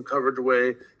take some coverage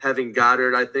away, having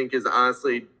Goddard, I think, is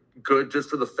honestly good just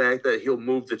for the fact that he'll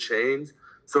move the chains.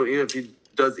 So even if he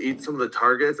does eat some of the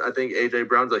targets, I think A.J.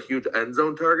 Brown's a huge end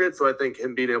zone target. So I think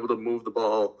him being able to move the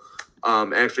ball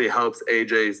actually helps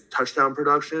A.J.'s touchdown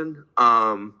production.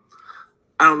 I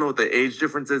don't know what the age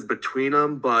difference is between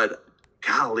them, but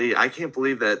golly, I can't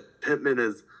believe that Pittman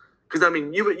is – because, I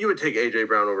mean, you would take A.J.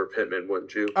 Brown over Pittman,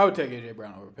 wouldn't you? I would take A.J.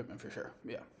 Brown over Pittman for sure,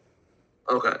 yeah.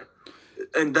 Okay.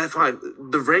 And that's why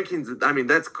the rankings – I mean,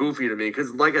 that's goofy to me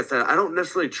because, like I said, I don't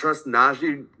necessarily trust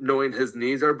Najee knowing his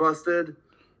knees are busted.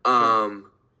 And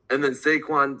then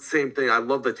Saquon, same thing. I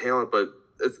love the talent, but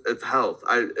it's health.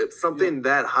 It's something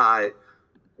that high.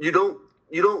 You don't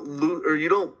lose – or you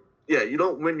don't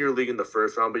win your league in the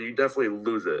first round, but you definitely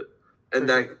lose it. And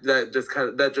that just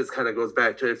kind of goes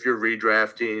back to if you're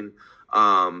redrafting,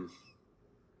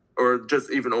 or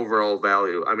just even overall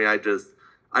value. I mean, I just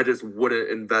wouldn't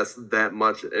invest that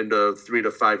much into a 3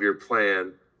 to 5 year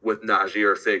plan with Najee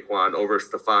or Saquon over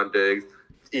Stefon Diggs,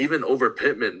 even over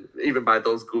Pittman, even by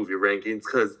those goofy rankings.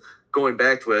 Because going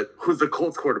back to it, who's the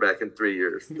Colts quarterback in 3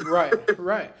 years?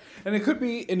 Right. And it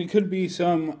could be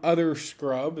some other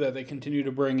scrub that they continue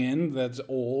to bring in that's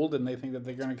old and they think that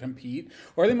they're going to compete,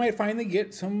 or they might finally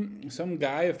get some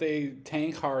guy if they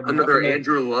tank hard. Another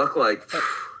Andrew Luck, like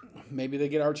maybe they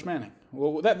get Arch Manning.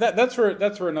 Well, that's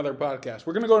for another podcast.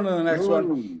 We're gonna go into the next one.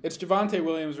 Ooh. It's Javonte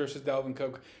Williams versus Dalvin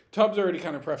Cook. Tubbs already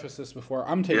kind of prefaced this before.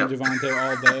 I'm taking Javonte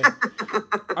all day.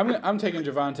 I'm taking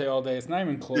Javonte all day. It's not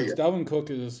even close. Yeah. Dalvin Cook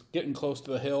is getting close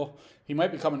to the hill. He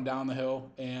might be coming down the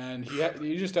hill, and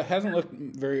he just hasn't looked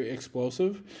very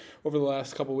explosive over the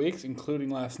last couple weeks, including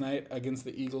last night against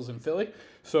the Eagles in Philly.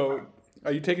 So,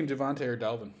 are you taking Javonte or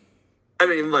Dalvin? I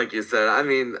mean, like you said,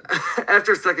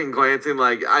 after second glancing,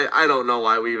 like, I don't know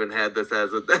why we even had this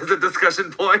as a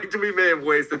discussion point. We may have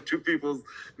wasted two people's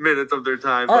minutes of their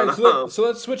time. All right, so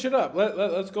let's switch it up.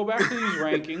 Let's go back to these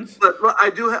rankings. But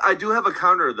I do have a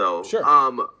counter, though.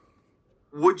 Sure.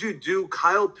 Would you do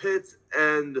Kyle Pitts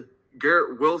and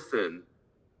Garrett Wilson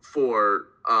for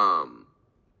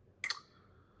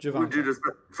Javonte.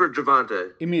 For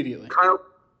Javonte? Immediately. Kyle,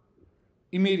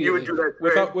 Immediately. you would do that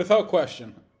trade? Without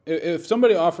question. If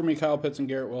somebody offered me Kyle Pitts and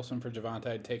Garrett Wilson for Javonte,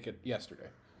 I'd take it yesterday.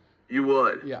 You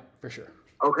would? Yeah, for sure.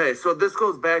 Okay, so this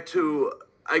goes back to,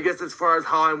 I guess, as far as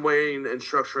how I'm weighing and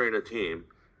structuring a team.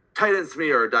 Tight ends to me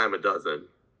are a dime a dozen.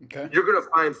 Okay. You're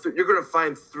gonna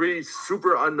find three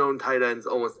super unknown tight ends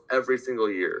almost every single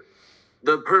year.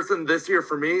 The person this year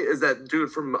for me is that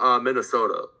dude from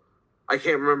Minnesota. I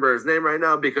can't remember his name right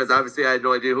now because obviously I had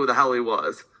no idea who the hell he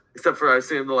was, except for I've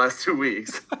seen him the last 2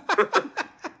 weeks.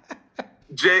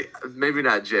 Jake, maybe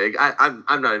not Jake. I'm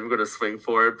not even going to swing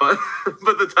for it, but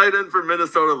the tight end for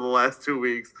Minnesota the last 2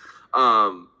 weeks.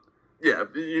 Yeah,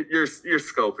 you're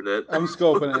scoping it. I'm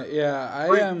scoping it. Yeah,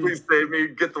 I am. Please save me.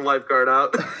 Get the lifeguard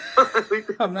out.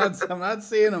 I'm not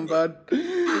seeing him, bud.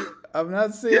 I'm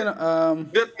not seeing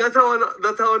him. That's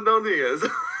how unknown he is.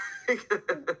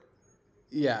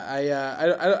 Yeah,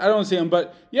 I don't see him,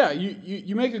 but yeah,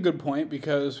 you make a good point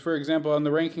because, for example, on the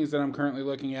rankings that I'm currently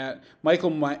looking at, Michael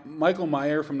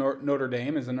Mayer from Notre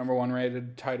Dame is the number one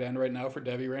rated tight end right now for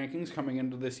Devy rankings coming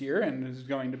into this year, and is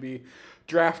going to be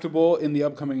draftable in the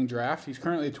upcoming draft. He's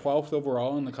currently 12th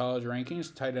overall in the college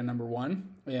rankings, tight end number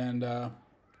one, and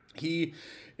he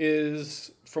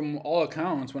is, from all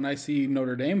accounts, when I see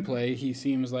Notre Dame play, he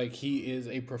seems like he is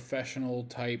a professional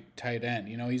type tight end.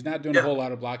 You know, he's not doing a whole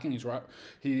lot of blocking.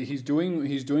 He's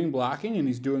doing blocking, and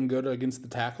he's doing good against the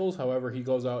tackles. However, he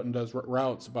goes out and does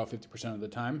routes about 50% of the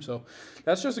time. So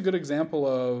that's just a good example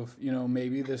of, you know,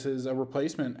 maybe this is a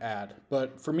replacement ad.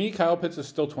 But for me, Kyle Pitts is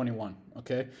still 21.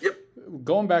 Okay. Yep.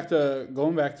 Going back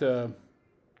to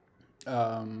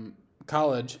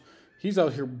college. He's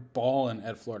out here balling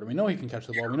at Florida. We know he can catch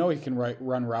the ball. We know he can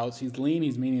run routes. He's lean.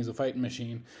 He's mean. He's a fighting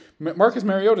machine. Marcus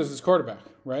Mariota is his quarterback,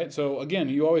 right? So, again,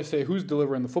 you always say who's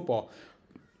delivering the football.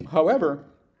 However,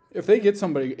 if they get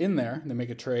somebody in there, they make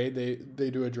a trade,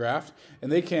 they do a draft,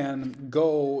 and they can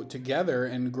go together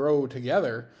and grow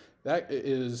together, that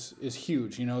is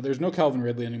huge. You know, there's no Calvin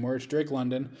Ridley anymore. It's Drake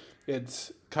London.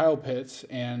 It's Kyle Pitts,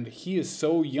 and he is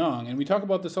so young. And we talk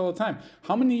about this all the time.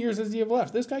 How many years does he have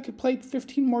left? This guy could play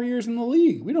 15 more years in the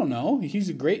league. We don't know. He's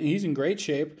in great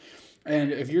shape.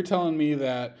 And if you're telling me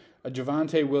that a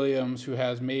Javonte Williams who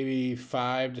has maybe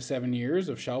 5 to 7 years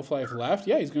of shelf life left,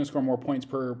 yeah, he's going to score more points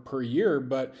per year.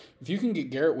 But if you can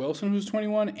get Garrett Wilson, who's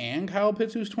 21, and Kyle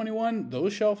Pitts, who's 21,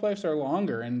 those shelf lives are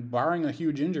longer. And barring a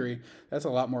huge injury, that's a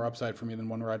lot more upside for me than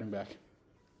one running back.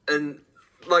 And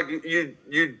like you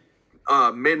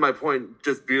made my point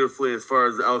just beautifully as far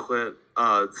as eloquent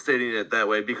stating it that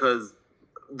way, because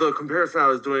the comparison I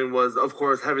was doing was, of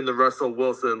course, having the Russell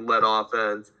Wilson-led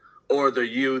offense or the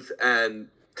youth and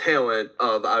talent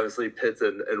of obviously Pitts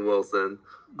and Wilson.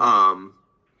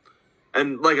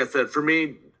 And like I said, for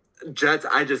me, Jets,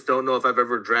 I just don't know if I've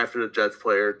ever drafted a Jets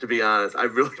player, to be honest. I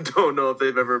really don't know if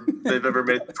they've ever made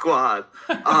the squad.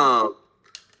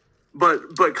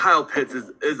 But Kyle Pitts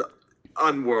is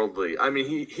unworldly. I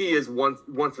mean, he is once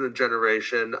in a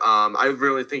generation. I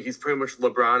really think he's pretty much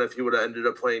LeBron if he would have ended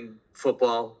up playing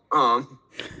football.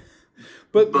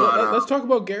 But let's talk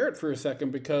about Garrett for a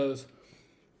second, because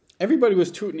everybody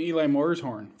was tooting Eli Moore's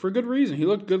horn for good reason. He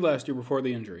looked good last year before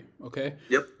the injury, okay?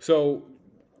 Yep. So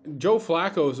Joe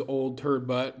Flacco's old turd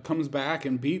butt comes back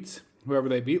and beats whoever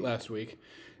they beat last week.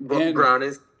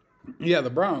 Brownies. Yeah, the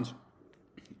Browns.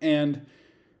 And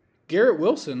Garrett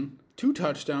Wilson, 2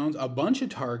 touchdowns, a bunch of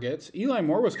targets. Eli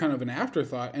Moore was kind of an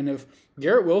afterthought. And if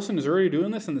Garrett Wilson is already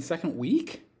doing this in the second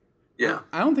week, yeah,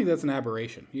 I don't think that's an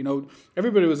aberration. You know,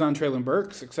 everybody was on Treylon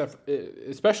Burks,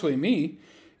 especially me.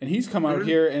 And he's come out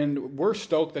here, and we're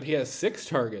stoked that he has 6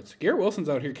 targets. Garrett Wilson's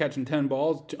out here catching 10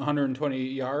 balls, 120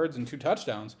 yards, and 2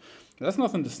 touchdowns. That's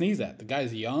nothing to sneeze at. The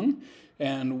guy's young,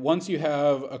 and once you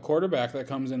have a quarterback that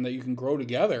comes in that you can grow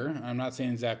together, I'm not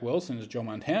saying Zach Wilson is Joe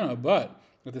Montana, but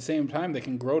at the same time, they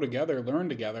can grow together, learn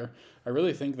together. I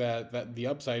really think that the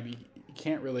upside, You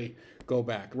can't really go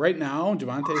back. Right now,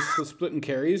 Javonte's splitting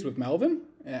carries with Melvin.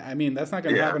 I mean, that's not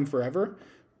going to happen forever.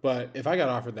 But if I got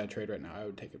offered that trade right now, I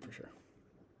would take it for sure.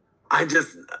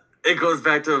 It goes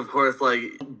back to, of course, like,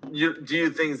 do you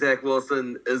think Zach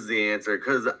Wilson is the answer?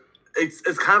 Because it's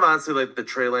kind of honestly like the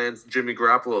Trey Lance, Jimmy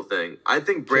Garoppolo thing. I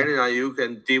think Brandon Ayuk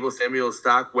and Deebo Samuel's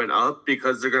stock went up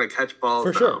because they're going to catch balls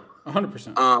for sure,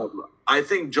 100%. I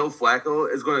think Joe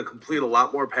Flacco is going to complete a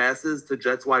lot more passes to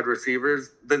Jets wide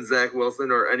receivers than Zach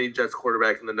Wilson or any Jets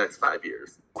quarterback in the next 5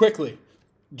 years. Quickly,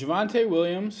 Javonte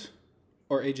Williams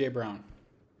or A.J. Brown?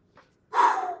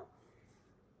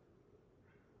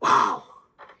 Wow.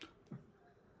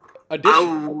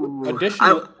 Additionally,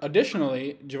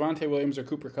 Javonte Williams or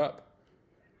Cooper Kupp?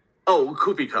 Oh,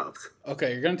 Koopy Cups.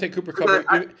 Okay, you're going to take Cooper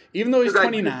Kupp, even though he's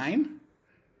 29?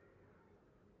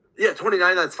 Yeah,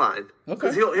 29. That's fine.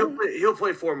 Okay, because he'll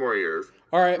play 4 more years.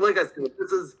 All right. Like I said,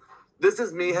 this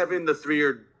is me having the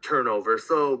 3-year turnover.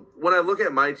 So when I look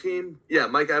at my team,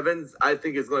 Mike Evans, I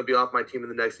think is going to be off my team in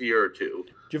the next year or two.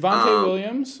 Javonte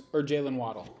Williams or Jalen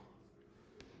Waddle?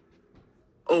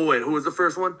 Oh wait, who was the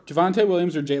first one? Javonte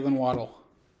Williams or Jalen Waddle?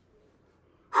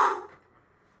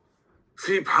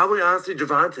 See, probably honestly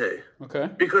Javonte. Okay.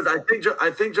 Because I think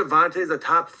Javonte is a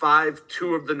top 5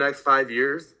 2 of the next 5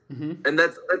 years, and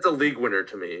that's a league winner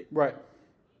to me. Right.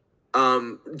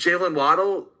 Jalen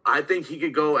Waddle, I think he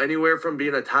could go anywhere from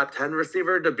being a top 10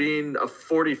 receiver to being a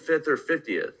 45th or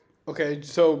 50th. Okay,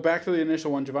 so back to the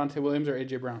initial one: Javonte Williams or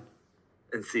AJ Brown?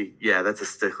 And see, that's a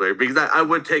stickler because I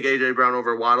would take AJ Brown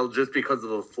over Waddle just because of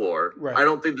the floor. Right. I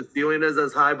don't think the ceiling is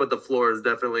as high, but the floor is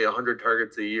definitely 100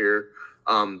 targets a year.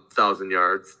 1,000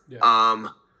 yards. Yeah.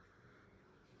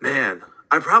 Man,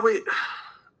 I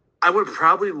would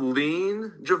probably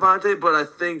lean Javonte, but I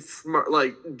think smart,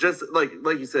 like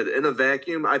you said, in a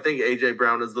vacuum, I think AJ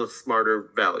Brown is the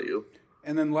smarter value.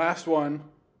 And then last one,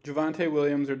 Javonte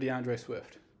Williams or DeAndre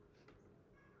Swift?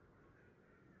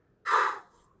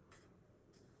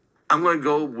 I'm going to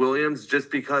go Williams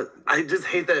just because I just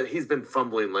hate that he's been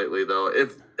fumbling lately, though.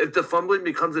 If the fumbling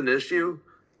becomes an issue,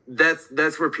 that's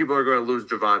where people are going to lose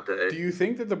Javonte. Do you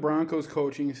think that the Broncos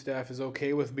coaching staff is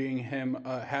okay with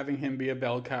having him be a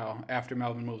bell cow after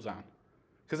Melvin moves on?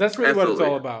 Because that's really what it's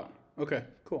all about. Okay,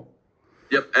 cool.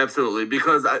 Yep, absolutely.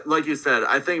 Because, like you said,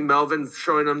 I think Melvin's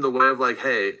showing them the way of like,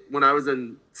 hey, when I was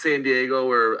in San Diego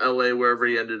or L.A., wherever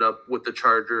he ended up with the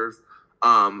Chargers,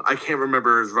 I can't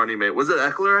remember his running mate. Was it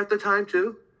Eckler at the time,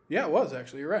 too? Yeah, it was,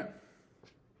 actually. You're right.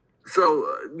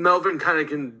 So Melvin kind of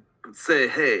can say,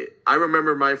 hey, I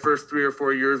remember my first 3 or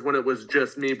 4 years when it was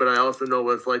just me, but I also know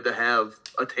what it's like to have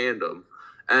a tandem.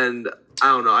 And I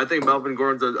don't know. I think Melvin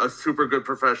Gordon's a super good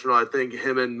professional. I think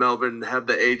him and Melvin have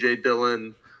the A.J.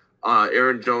 Dillon,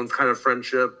 Aaron Jones kind of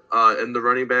friendship in the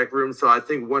running back room. So I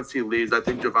think once he leaves, I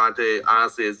think Javonte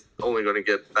honestly is only going to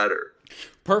get better.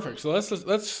 Perfect. So let's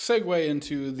segue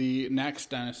into the next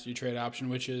dynasty trade option,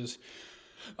 which is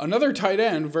another tight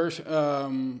end versus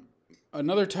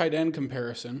another tight end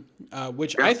comparison,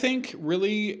 which I think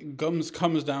really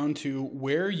comes down to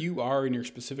where you are in your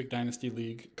specific dynasty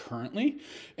league currently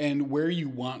and where you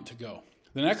want to go.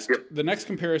 The next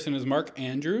comparison is Mark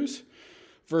Andrews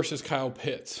versus Kyle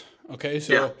Pitts. Okay,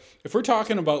 so if we're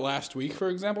talking about last week, for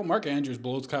example, Mark Andrews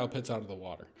blows Kyle Pitts out of the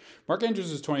water. Mark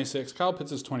Andrews is 26, Kyle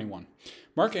Pitts is 21.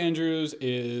 Mark Andrews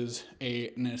is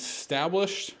an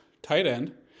established tight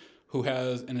end who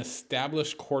has an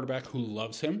established quarterback who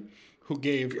loves him, who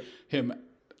gave him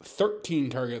 13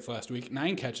 targets last week,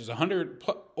 9 catches,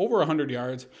 over 100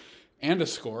 yards, and a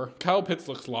score. Kyle Pitts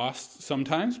looks lost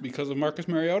sometimes because of Marcus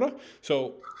Mariota.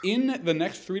 So in the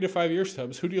next 3 to 5 year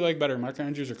stubs, who do you like better, Mark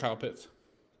Andrews or Kyle Pitts?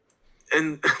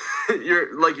 And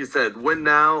you're like you said, win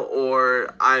now,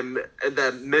 or I'm at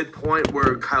that midpoint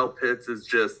where Kyle Pitts is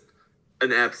just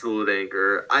an absolute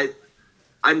anchor.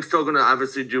 I'm still gonna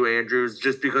obviously do Andrews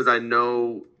just because I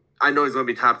know he's gonna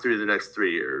be top 3 the next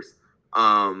 3 years.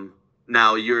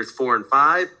 Now years 4 and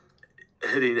 5,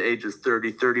 hitting ages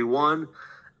 30, 31,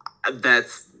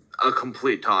 that's a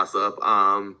complete toss up.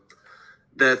 I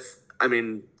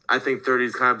think 30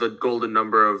 is kind of the golden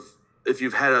number of if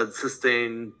you've had a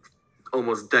sustained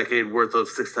almost decade worth of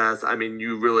success. I mean,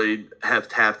 you really have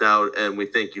tapped out, and we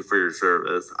thank you for your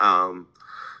service.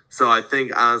 So I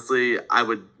think honestly, I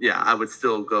would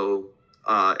still go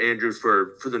Andrews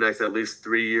for the next at least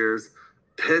 3 years.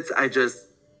 Pitts,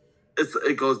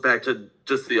 it goes back to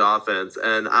just the offense,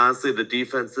 and honestly, the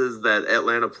defenses that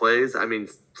Atlanta plays. I mean,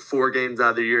 4 games out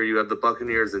of the year, you have the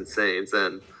Buccaneers and Saints,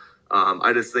 and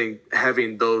I just think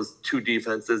having those 2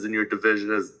 defenses in your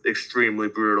division is extremely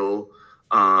brutal.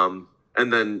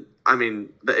 And then, I mean,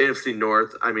 the AFC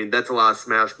North, I mean, that's a lot of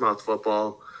smash mouth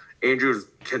football. Andrews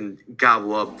can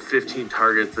gobble up 15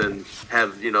 targets and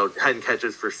have 10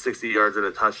 catches for 60 yards and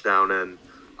a touchdown, and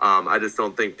I just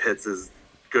don't think Pitts is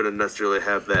going to necessarily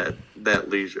have that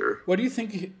leisure. What do you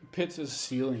think Pitts'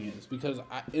 ceiling is? Because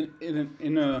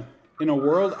in a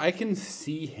world, I can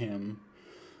see him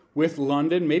with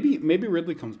London. Maybe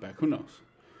Ridley comes back. Who knows?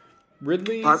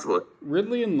 Possibly.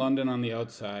 Ridley and London on the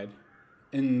outside,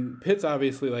 and Pitts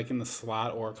obviously like in the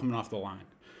slot or coming off the line.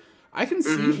 I can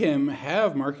see him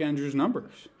have Mark Andrews'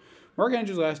 numbers. Mark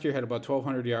Andrews last year had about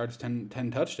 1,200 yards, 10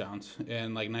 touchdowns,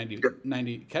 and like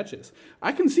 90 catches.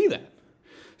 I can see that.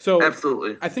 So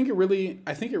absolutely, I think it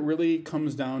really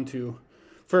comes down to,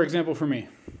 for example, for me,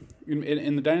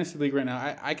 in the Dynasty League right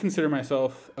now, I consider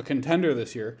myself a contender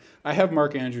this year. I have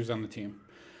Mark Andrews on the team.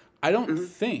 I don't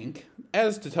think,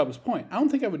 as to Tubbs' point, I don't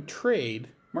think I would trade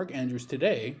Mark Andrews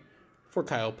today for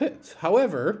Kyle Pitts.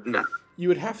 However, you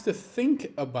would have to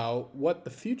think about what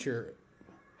the future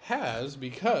has,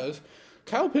 because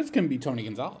Kyle Pitts can be Tony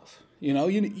Gonzalez.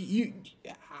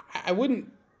 I wouldn't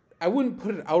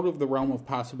put it out of the realm of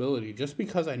possibility just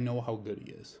because I know how good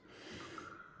he is.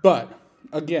 But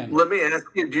again, let me ask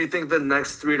you: do you think the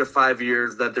next 3 to 5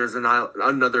 years that there's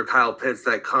another Kyle Pitts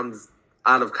that comes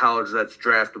out of college that's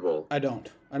draftable? I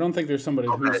don't think there's somebody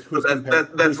who's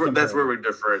that's where we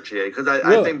differentiate, because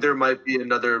I think there might be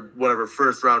another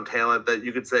first round talent that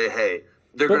you could say, hey,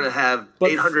 they're going to have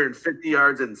 850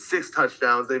 yards and 6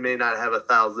 touchdowns. They may not have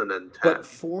 1,010. But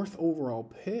 4th overall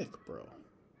pick, bro.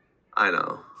 I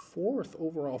know. 4th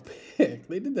overall pick.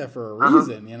 They did that for a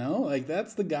reason, Like,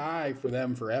 that's the guy for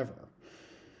them forever.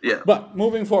 Yeah. But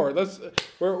moving forward,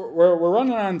 we're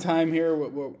running on time here.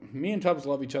 Me and Tubbs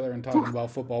love each other and talking about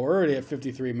football. We're already at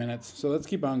 53 minutes, so let's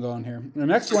keep on going here. The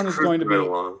next one is going to be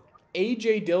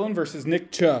A.J. Dillon versus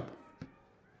Nick Chubb.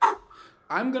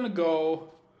 I'm gonna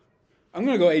go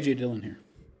A.J. Dillon here.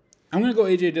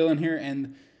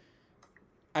 And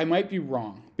I might be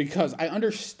wrong, because I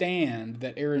understand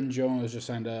that Aaron Jones just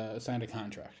signed a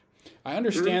contract. I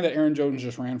understand that Aaron Jones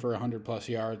just ran for 100+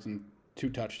 yards and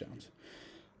 2 touchdowns.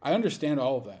 I understand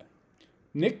all of that.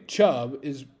 Nick Chubb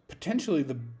is potentially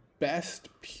the best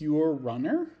pure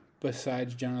runner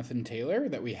besides Jonathan Taylor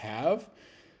that we have.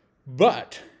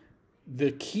 But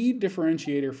the key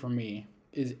differentiator for me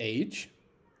is age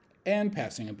and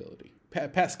passing ability,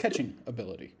 pass catching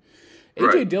ability.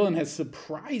 A.J. Dillon has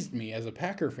surprised me as a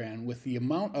Packer fan with the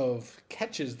amount of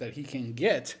catches that he can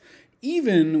get,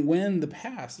 even when the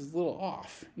pass is a little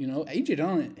off. A.J.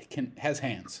 Dillon has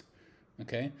hands.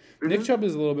 Okay? Nick Chubb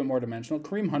is a little bit more dimensional.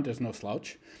 Kareem Hunt is no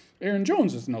slouch. Aaron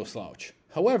Jones is no slouch.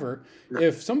 However,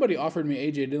 if somebody offered me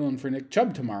A.J. Dillon for Nick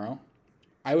Chubb tomorrow,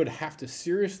 I would have to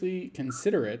seriously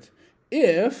consider it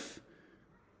if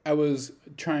I was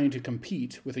trying to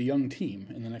compete with a young team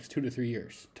in the next 2 to 3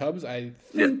 years. Tubbs, I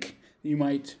think you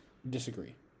might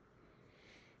disagree.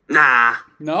 Nah.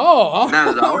 No. Not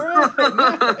at all.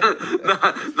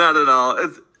 Not at all.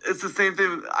 It's the same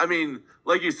thing. I mean,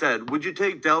 like you said, would you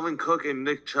take Dalvin Cook and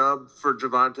Nick Chubb for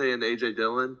Javonte and A.J.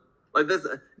 Dillon? Like,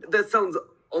 that sounds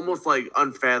almost like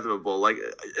unfathomable. Like,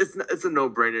 it's a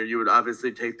no-brainer. You would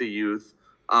obviously take the youth.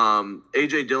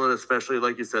 A.J. Dillon, especially,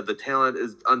 like you said, the talent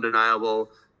is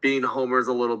undeniable. Being homers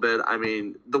a little bit. I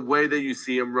mean, the way that you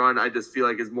see him run, I just feel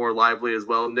like is more lively as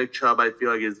well. Nick Chubb, I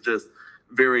feel like, is just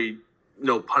very,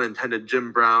 no pun intended,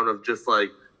 Jim Brown of just like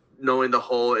knowing the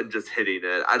hole and just hitting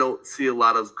it. I don't see a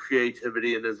lot of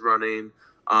creativity in his running.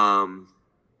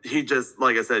 He just,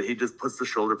 like I said, he just puts the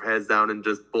shoulder pads down and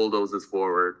just bulldozes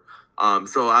forward.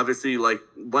 So obviously like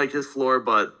his floor,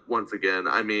 but once again,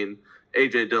 I mean,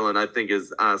 A.J. Dillon, I think,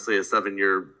 is honestly a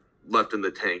 7-year left in the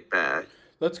tank back.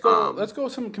 Let's go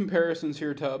some comparisons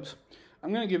here, Tubbs.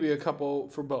 I'm going to give you a couple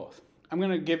for both. I'm going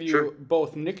to give you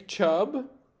both Nick Chubb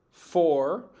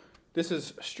for, this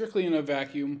is strictly in a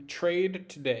vacuum, trade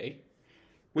today.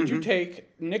 Would you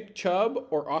take Nick Chubb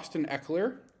or Austin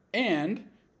Eckler?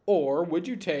 Or would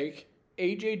you take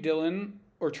A.J. Dillon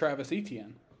or Travis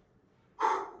Etienne?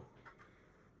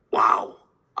 Wow.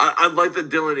 I like the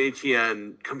Dillon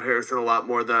Etienne comparison a lot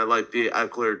more than I like the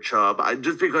Eckler Chubb.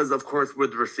 just because, of course,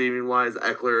 with receiving wise,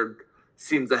 Eckler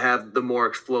seems to have the more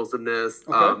explosiveness.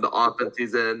 The offense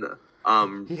he's in.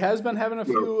 He has been having a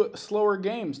few slower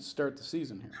games to start the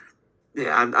season here.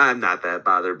 Yeah, I'm not that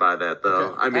bothered by that,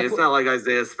 though. Okay. I mean, it's not like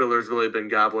Isaiah Spiller's really been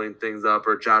gobbling things up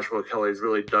or Joshua Kelly's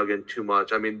really dug in too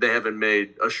much. I mean, they haven't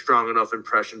made a strong enough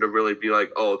impression to really be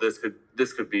like, oh, this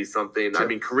could be something. Sure. I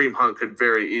mean, Kareem Hunt could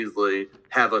very easily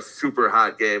have a super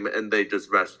hot game and they just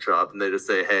rest Chubb and they just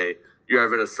say, hey, you're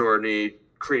having a sore knee,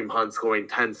 Kareem Hunt's going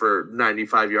 10 for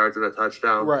 95 yards and a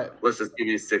touchdown. Right. Let's just give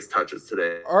you 6 touches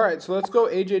today. All right, so let's go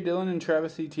A.J. Dillon and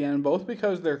Travis Etienne, both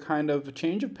because they're kind of a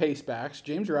change of pace backs.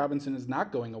 James Robinson is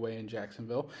not going away in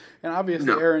Jacksonville. And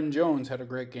obviously Aaron Jones had a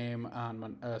great game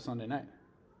on Sunday night.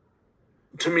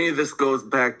 To me, this goes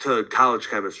back to college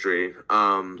chemistry.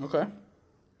 Okay.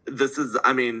 This is,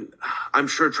 I mean, I'm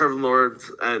sure Trevor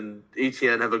Lawrence and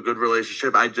Etienne have a good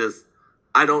relationship.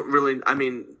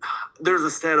 There's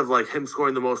a stat of like him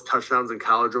scoring the most touchdowns in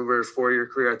college over his 4-year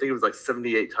career. I think it was like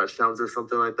 78 touchdowns or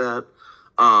something like that.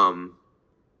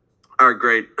 Our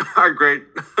great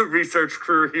research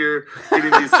crew here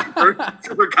getting these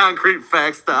super concrete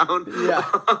facts down. Yeah.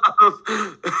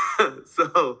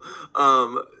 So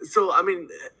I mean,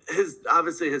 his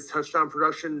touchdown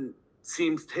production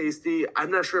seems tasty.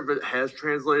 I'm not sure if it has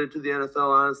translated to the NFL,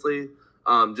 honestly.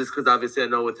 Just because obviously I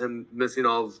know with him missing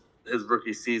all of his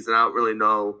rookie season, I don't really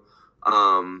know.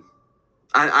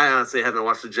 I honestly haven't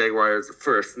watched the Jaguars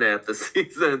for a snap this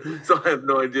season, so I have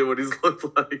no idea what he's looked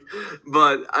like.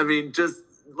 But, I mean, just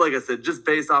like I said, just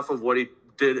based off of what he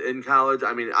did in college,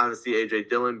 I mean, obviously A.J.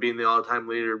 Dillon being the all-time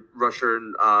leader rusher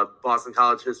in Boston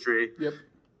College history. Yep.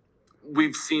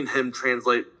 We've seen him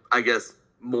translate, I guess,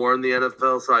 more in the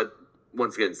NFL. So,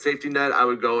 once again, safety net, I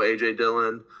would go A.J.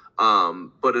 Dillon.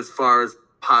 But as far as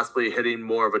possibly hitting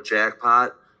more of a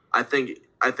jackpot, I think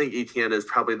Etienne is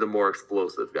probably the more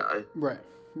explosive guy.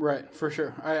 Right, for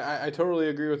sure. I totally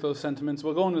agree with those sentiments.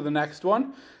 We'll go into the next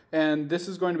one, and this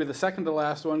is going to be the second to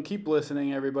last one. Keep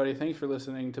listening, everybody. Thanks for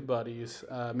listening to Buddies.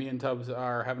 Me and Tubbs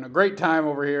are having a great time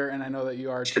over here, and I know that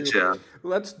you are too. Yeah.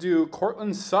 Let's do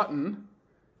Cortland Sutton,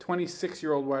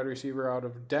 26-year-old wide receiver out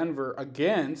of Denver,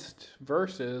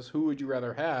 versus who would you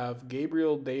rather have?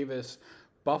 Gabriel Davis,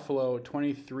 Buffalo,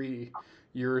 23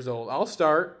 years old. I'll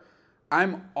start.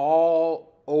 I'm all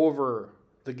over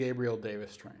the Gabriel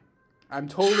Davis train. I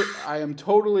am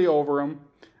totally over him.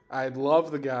 I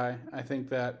love the guy. I think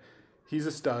that he's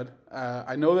a stud.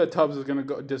 I know that Tubbs is going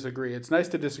to disagree. It's nice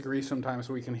to disagree sometimes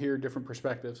so we can hear different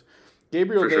perspectives.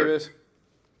 Gabriel Davis,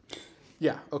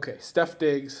 yeah, okay. Steph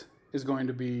Diggs is going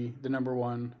to be the number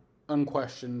one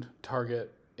unquestioned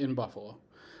target in Buffalo.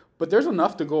 But there's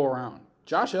enough to go around.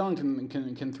 Josh Allen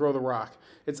can throw the rock.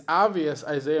 It's obvious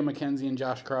Isaiah McKenzie and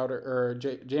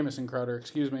Jamison Crowder,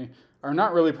 are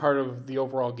not really part of the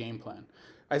overall game plan.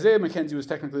 Isaiah McKenzie was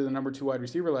technically the number 2 wide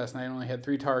receiver last night, only had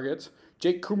 3 targets.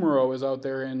 Jake Kumerow is out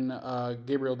there in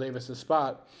Gabriel Davis'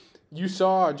 spot. You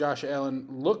saw Josh Allen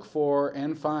look for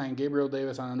and find Gabriel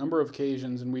Davis on a number of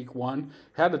occasions in week 1.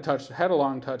 Had a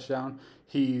long touchdown.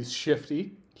 He's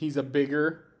shifty. He's a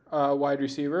bigger wide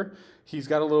receiver. He's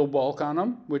got a little bulk on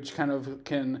him, which kind of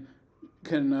can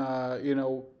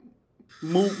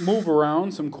move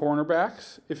around some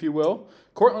cornerbacks, if you will.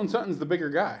 Cortland Sutton's the bigger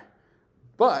guy.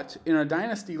 But in a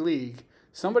dynasty league,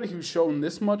 somebody who's shown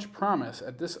this much promise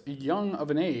at this young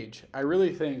of an age, I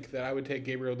really think that I would take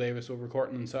Gabriel Davis over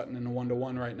Cortland Sutton in a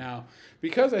 1-to-1 right now,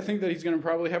 because I think that he's going to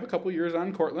probably have a couple years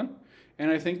on Cortland,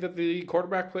 and I think that the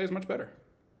quarterback play is much better.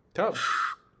 Tubbs.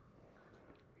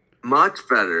 Much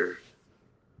better.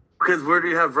 Because where do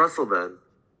you have Russell then?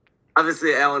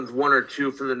 Obviously, Allen's 1 or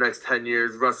 2 for the next 10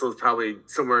 years. Russell's probably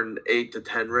somewhere in 8 to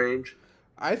 10 range.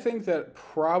 I think that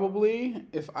probably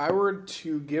if I were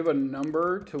to give a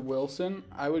number to Wilson,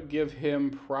 I would give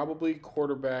him probably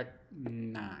quarterback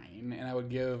 9, and I would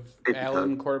give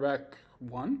Allen quarterback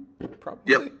 1,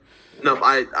 probably. Yep. No,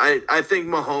 I think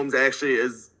Mahomes actually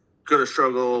is going to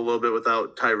struggle a little bit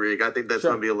without Tyreek. I think that's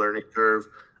going to be a learning curve.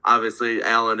 Obviously,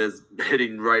 Allen is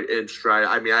hitting right in stride.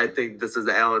 I mean, I think this is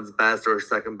Allen's best or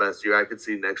second best year. I could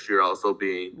see next year also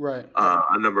being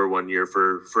a number 1 year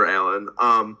for Allen.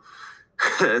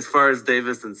 As far as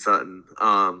Davis and Sutton,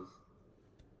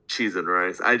 cheese and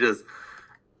rice. I just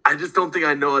don't think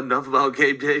I know enough about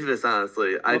Gabe Davis,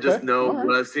 honestly. I just know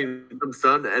what I've seen from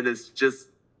Sutton, and it's just,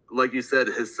 like you said,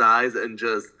 his size and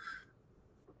just –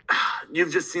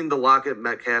 you've just seen the Lockett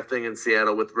Metcalf thing in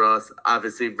Seattle with Russ.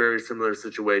 Obviously, very similar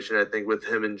situation, I think, with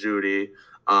him and Judy.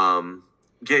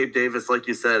 Gabe Davis, like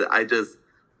you said,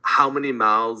 how many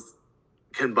mouths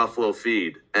can Buffalo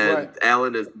feed? And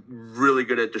Allen is really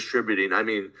good at distributing. I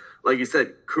mean, like you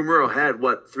said, Kumerow had,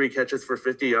 3 catches for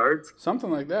 50 yards?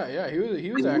 Something like that, yeah. He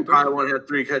was active. He probably won't have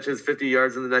 3 catches, 50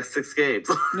 yards in the next 6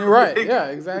 games. You're right, yeah,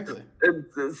 exactly.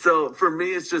 And so for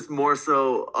me, it's just more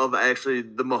so of actually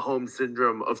the Mahomes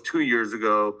syndrome of 2 years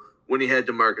ago when he had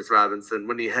Demarcus Robinson,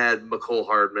 when he had McCole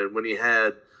Hardman, when he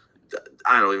had,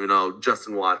 I don't even know,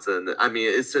 Justin Watson. I mean,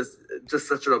 it's just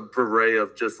such a beret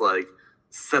of just like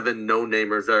 7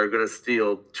 no-namers that are going to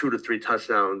steal 2 to 3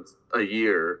 touchdowns a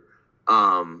year.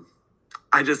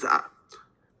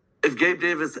 if Gabe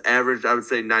Davis averaged, I would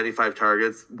say 95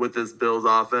 targets with this Bills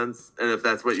offense, and if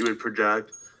that's what you would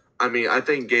project, I mean, I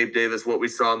think Gabe Davis, what we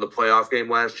saw in the playoff game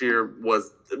last year,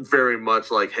 was very much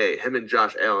like, hey, him and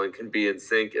Josh Allen can be in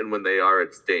sync, and when they are,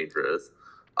 it's dangerous.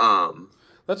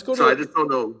 Let's go. So I just don't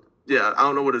know. Yeah, I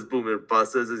don't know what his boom and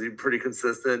bust is. Is he pretty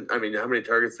consistent? I mean, how many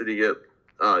targets did he get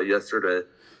yesterday?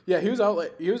 Yeah, he was out.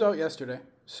 He was out yesterday.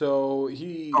 So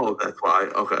he. Oh, that's why.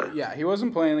 Okay. Yeah, he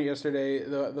wasn't playing yesterday.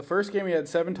 The first game he had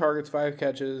 7 targets, 5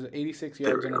 catches, 86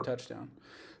 yards, and a touchdown.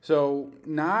 So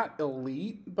not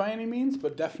elite by any means,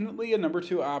 but definitely a number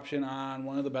 2 option on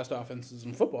one of the best offenses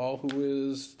in football, who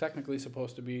is technically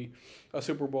supposed to be a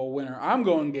Super Bowl winner. I'm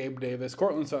going Gabe Davis.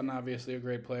 Cortland Sutton, obviously a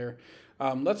great player.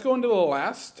 Let's go into the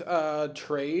last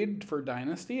trade for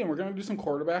Dynasty, and we're going to do some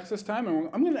quarterbacks this time. And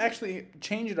I'm going to actually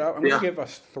change it up. I'm going to give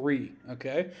us 3,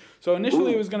 okay? So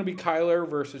initially it was going to be Kyler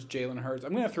versus Jalen Hurts.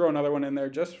 I'm going to throw another one in there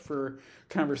just for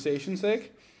conversation's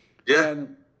sake. Yeah.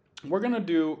 And we're going to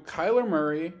do Kyler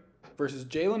Murray versus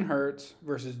Jalen Hurts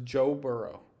versus Joe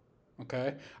Burrow,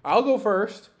 okay? I'll go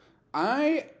first.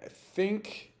 I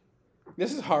think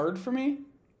this is hard for me.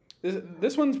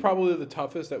 This one's probably the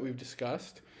toughest that we've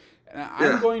discussed. And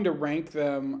I'm going to rank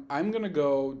them. I'm going to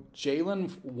go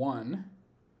Jalen 1.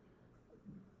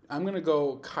 I'm going to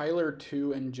go Kyler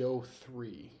 2 and Joe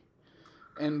 3.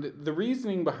 And the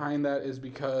reasoning behind that is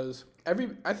because I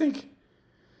think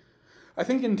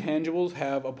intangibles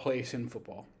have a place in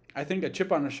football. I think a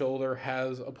chip on the shoulder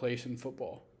has a place in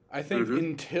football. I think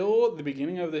until the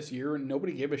beginning of this year,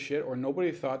 nobody gave a shit or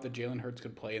nobody thought that Jalen Hurts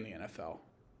could play in the NFL.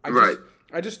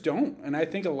 I just don't. And I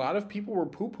think a lot of people were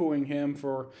poo-pooing him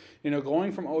for,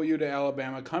 going from OU to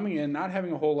Alabama, coming in, not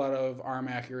having a whole lot of arm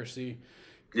accuracy.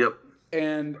 Yep.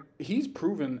 And he's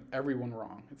proven everyone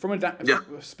wrong.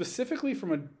 Specifically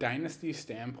from a dynasty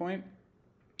standpoint,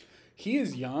 he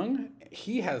is young,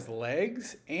 he has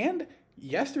legs, and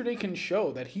yesterday can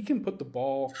show that he can put the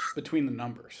ball between the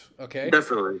numbers, okay?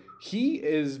 Definitely.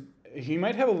 He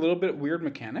might have a little bit weird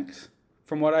mechanics.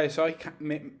 From what I saw,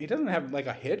 he doesn't have like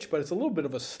a hitch, but it's a little bit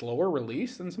of a slower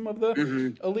release than some of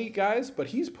the elite guys. But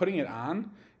he's putting it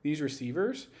on these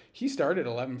receivers. He started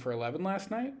 11 for 11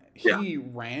 last night. He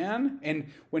ran,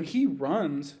 and when he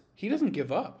runs, he doesn't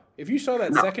give up. If you saw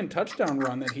that second touchdown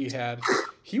run that he had,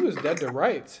 he was dead to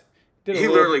rights.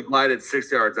 Literally glided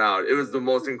 6 yards out. It was the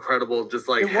most incredible, just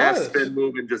like half spin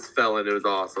move and just fell in. It was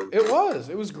awesome.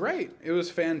 It was great. It was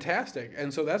fantastic.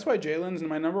 And so that's why Jalen's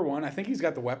my number 1. I think he's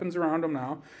got the weapons around him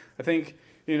now. I think,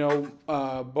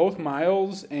 both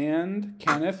Miles and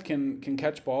Kenneth can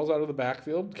catch balls out of the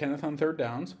backfield. Kenneth on third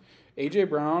downs. A.J.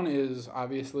 Brown is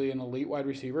obviously an elite wide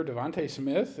receiver. Devontae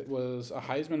Smith was a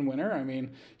Heisman winner. I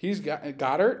mean, he's got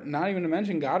Goddard, not even to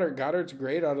mention Goddard. Goddard's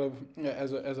great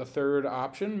as a third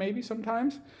option maybe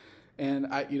sometimes. And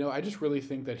I just really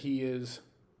think that he's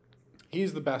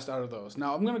the best out of those.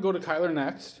 Now I'm going to go to Kyler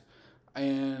next.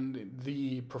 And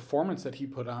the performance that he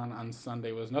put on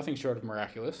Sunday was nothing short of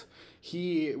miraculous.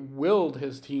 He willed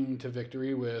his team to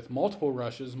victory with multiple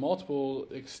rushes, multiple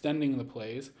extending the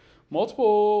plays,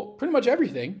 multiple pretty much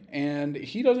everything. And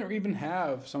he doesn't even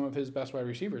have some of his best wide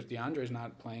receivers. DeAndre's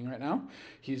not playing right now.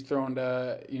 He's thrown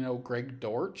to, Greg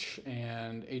Dortch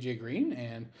and A.J. Green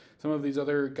and some of these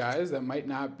other guys that might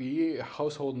not be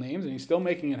household names, and he's still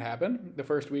making it happen. The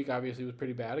first week obviously was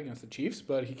pretty bad against the Chiefs,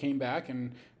 but he came back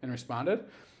and responded.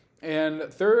 And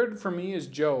third for me is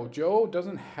Joe. Joe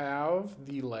doesn't have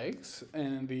the legs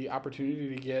and the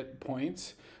opportunity to get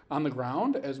points on the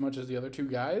ground as much as the other 2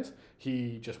 guys.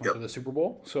 He just went to the Super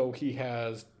Bowl, so he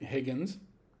has Higgins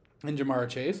and Jamar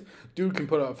Chase. Dude can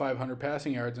put up 500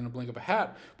 passing yards in a blink of a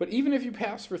hat. But even if you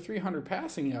pass for 300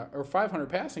 passing or 500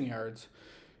 passing yards,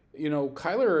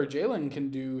 Kyler or Jalen can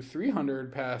do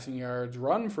 300 passing yards,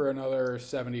 run for another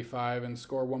 75, and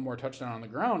score one more touchdown on the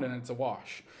ground, and it's a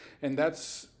wash. And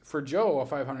that's, for Joe, a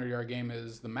 500-yard game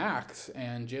is the max,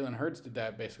 and Jalen Hurts did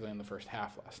that basically in the first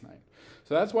half last night.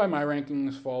 So that's why my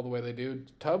rankings fall the way they do.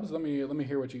 Tubbs, let me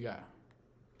hear what you got.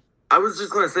 I was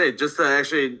just going to say, just to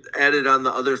actually add it on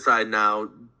the other side now,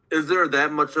 is there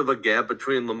that much of a gap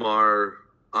between Lamar,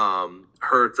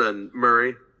 Hurts, and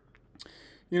Murray?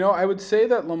 I would say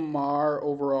that Lamar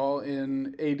overall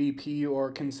in ADP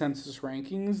or consensus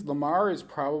rankings, Lamar is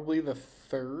probably the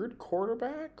fourth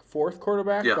quarterback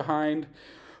behind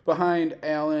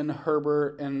Allen,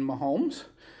 Herbert, and Mahomes.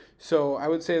 So I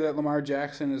would say that Lamar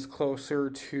Jackson is closer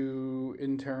to,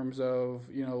 in terms of,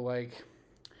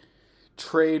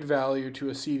 trade value to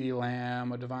a CeeDee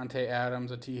Lamb, a Devontae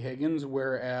Adams, a T. Higgins,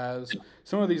 whereas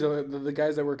some of these other the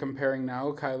guys that we're comparing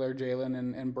now, Kyler, Jalen,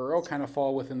 and Burrow, kind of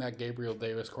fall within that Gabriel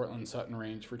Davis, Cortland Sutton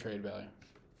range for trade value.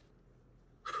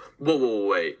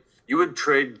 Wait. You would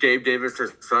trade Gabe Davis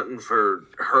or Sutton for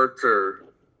Hurts or...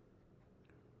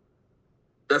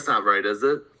 That's not right, is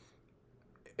it?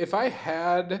 If I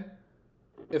had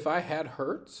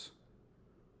Hurts,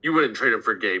 You wouldn't trade him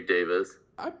for Gabe Davis.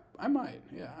 I might.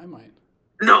 Yeah, I might.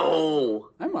 No!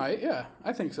 I might. Yeah,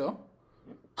 I think so.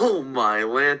 Oh my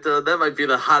Lanta, that might be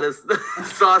the hottest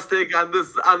sauce take on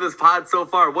this pod so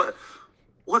far. What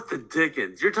the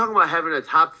dickens? You're talking about having a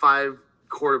top 5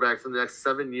 quarterback for the next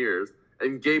 7 years,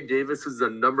 and Gabe Davis is the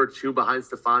number 2 behind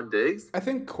Stephon Diggs? I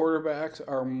think quarterbacks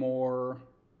are more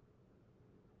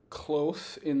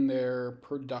close in their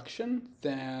production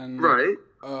than Right.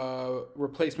 a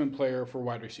replacement player for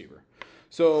wide receiver.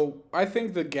 So I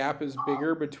think the gap is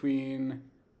bigger between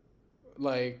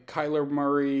like Kyler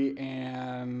Murray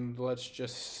and let's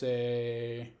just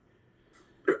say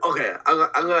Okay, I'm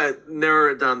going to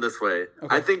narrow it down this way.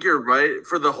 Okay. I think you're right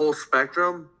for the whole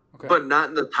spectrum, Okay. but not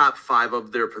in the top 5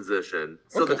 of their position.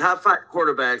 So Okay. the top 5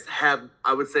 quarterbacks have,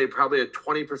 I would say, probably a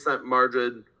 20%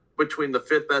 margin between the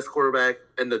 5th best quarterback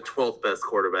and the 12th best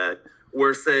quarterback,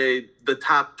 where, say, the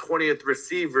top 20th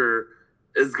receiver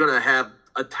is going to have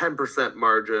a 10%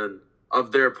 margin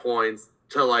of their points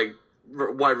to, like,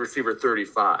 wide receiver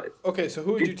 35. Okay, so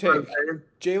who would you take?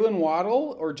 Jalen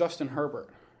Waddle or Justin Herbert?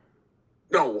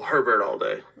 No, Herbert all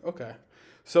day. Okay.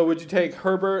 So would you take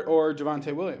Herbert or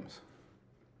Javonte Williams?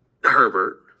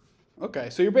 Herbert. Okay,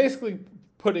 so you're basically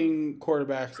putting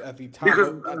quarterbacks at the top, Because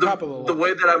top of the list. the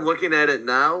way that I'm looking at it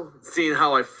now, seeing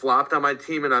how I flopped on my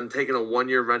team and I'm taking a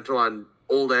 1-year rental on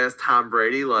old-ass Tom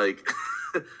Brady, like...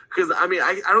 Because, I mean,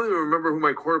 I don't even remember who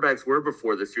my quarterbacks were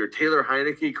before this year. Taylor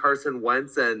Heineke, Carson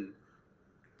Wentz, and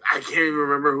I can't even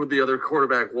remember who the other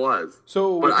quarterback was.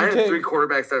 So But I have 3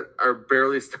 quarterbacks that are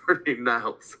barely starting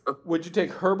now. So. Would you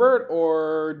take Herbert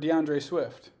or DeAndre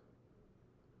Swift?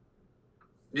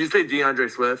 Did you say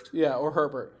DeAndre Swift? Yeah, or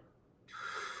Herbert.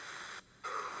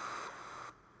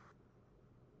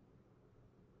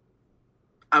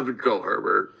 I would go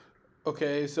Herbert.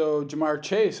 Okay, so Jamar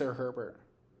Chase or Herbert?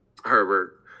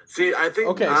 Herbert. See, I think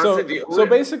Okay, honestly, so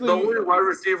basically the only wide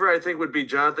receiver I think would be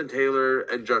Jonathan Taylor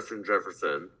and Justin Jefferson.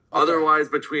 Okay. Otherwise,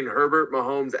 between Herbert,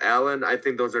 Mahomes, Allen, I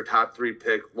think those are top 3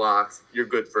 pick locks. You're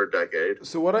good for a decade.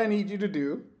 So what I need you to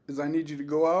do is I need you to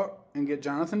go out and get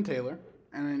Jonathan Taylor,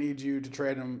 and I need you to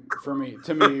trade him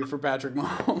to me for Patrick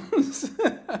Mahomes.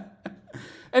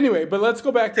 Anyway, but let's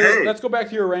go back to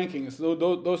your rankings.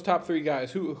 Those top 3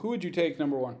 guys. Who would you take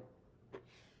number 1?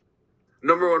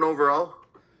 Number 1 overall?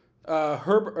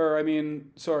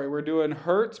 We're doing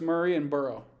Hurts, Murray, and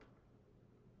Burrow.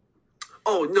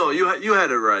 Oh no, you had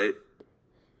it right.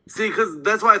 See, because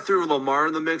that's why I threw Lamar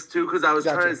in the mix too, because I was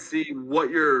Gotcha. trying to see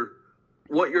what your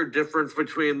difference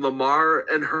between Lamar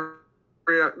and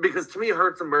Hurts, because to me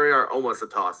Hurts and Murray are almost a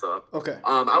toss up. Okay.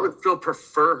 I would still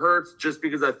prefer Hurts just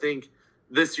because I think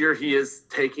this year he is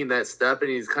taking that step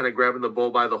and he's kind of grabbing the bull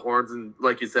by the horns and,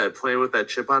 like you said, playing with that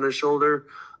chip on his shoulder.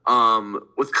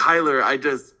 With Kyler,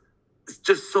 it's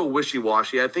just so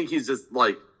wishy-washy. I think he's just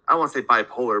like, I don't want to say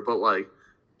bipolar, but like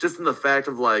just in the fact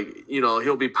of like, you know,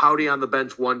 he'll be pouty on the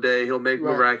bench one day, he'll make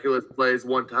miraculous plays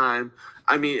one time.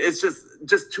 I mean, it's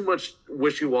just too much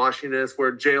wishy-washiness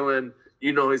where Jalen,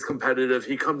 you know, he's competitive.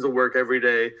 He comes to work every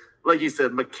day. Like you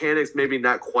said, mechanics maybe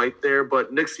not quite there,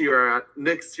 but Nick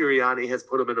Sirianni has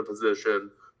put him in a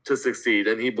position to succeed,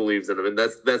 and he believes in him, and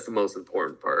that's the most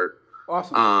important part.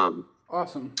 Awesome.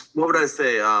 Awesome. What would I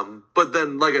say? But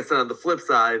then, like I said, on the flip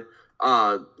side,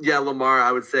 Lamar,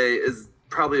 I would say, is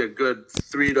probably a good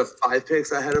 3 to 5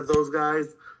 picks ahead of those guys.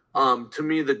 To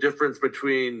me, the difference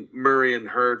between Murray and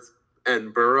Hurts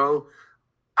and Burrow,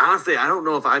 honestly, I don't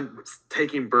know if I'm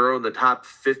taking Burrow in the top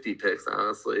 50 picks,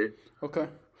 honestly. Okay.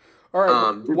 All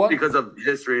right. Because of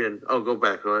history and go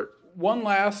back on it. One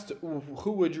last,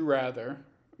 who would you rather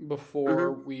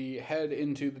before we head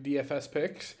into the DFS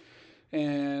picks?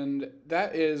 And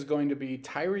that is going to be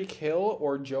Tyreek Hill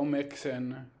or Joe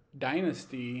Mixon,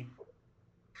 Dynasty,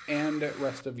 and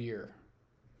rest of year.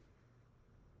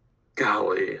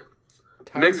 Golly.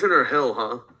 Mixon or Hill,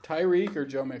 huh? Tyreek or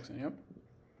Joe Mixon, yep.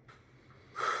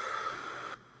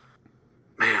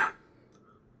 Man.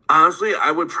 Honestly,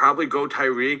 I would probably go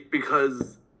Tyreek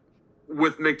because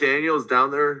with McDaniels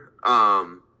down there,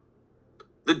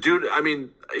 the dude, I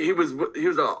mean, he was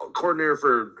a coordinator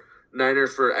for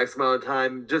Niners for X amount of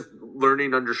time, just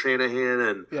learning under Shanahan,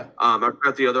 and I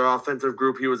forgot the other offensive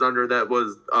group he was under that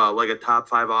was like a top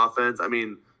 5 offense. I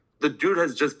mean, the dude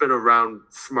has just been around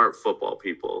smart football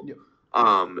people. Yep.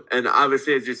 And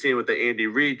obviously, as you've seen with the Andy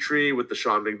Reid tree, with the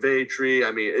Sean McVay tree,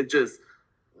 I mean,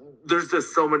 there's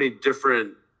just so many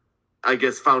different, I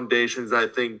guess, foundations I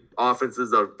think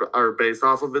offenses are based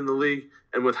off of in the league.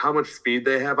 and with how much speed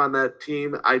they have on that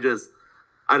team, I just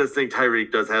think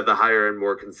Tyreek does have the higher and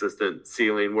more consistent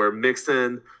ceiling. Where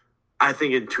Mixon, I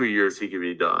think in 2 years he could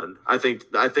be done. I think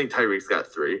Tyreek's got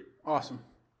 3. Awesome.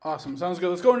 Sounds good.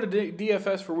 Let's go into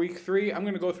DFS for week 3. I'm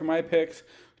going to go through my picks.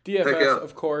 DFS,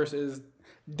 of course, is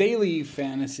daily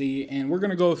fantasy, and I'm going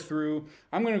to go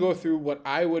through what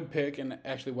I would pick and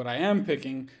actually what I am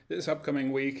picking this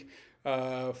upcoming week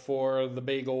for the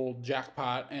big old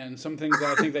jackpot, and some things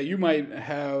that I think that you might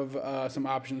have some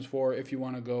options for if you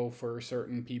want to go for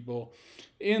certain people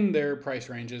in their price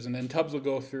ranges, and then Tubbs will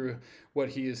go through what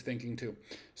he is thinking too.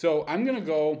 So I'm going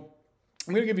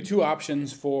to give you 2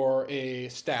 options for a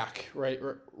stack right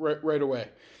away.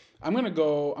 I'm going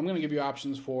to give you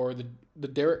options for the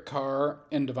Derek Carr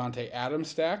and Devontae Adams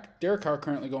stack. Derek Carr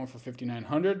currently going for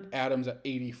 $5,900, Adams at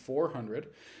 $8,400,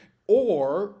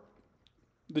 or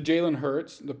the Jalen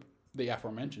Hurts, the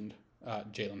aforementioned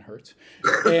Jalen Hurts,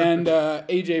 and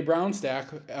A.J. Brown stack.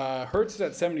 Hurts is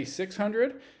at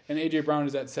 $7,600, and A.J. Brown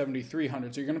is at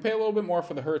 $7,300. So you're going to pay a little bit more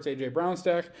for the Hurts A.J. Brown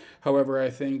stack. However,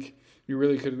 I think you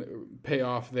really could pay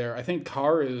off there. I think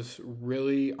Carr is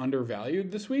really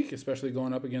undervalued this week, especially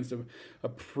going up against a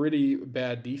pretty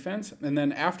bad defense. And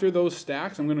then after those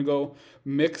stacks, I'm going to go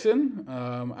Mixon.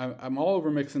 I'm all over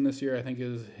Mixon this year. I think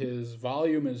his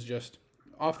volume is just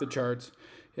off the charts.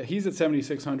 Yeah, he's at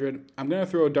 7,600. I'm going to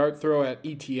throw a dart throw at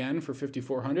ETN for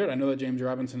 5,400. I know that James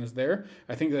Robinson is there.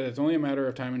 I think that it's only a matter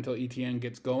of time until ETN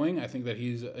gets going. I think that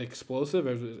he's explosive,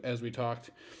 as we talked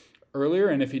earlier,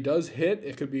 and if he does hit,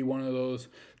 it could be one of those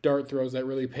dart throws that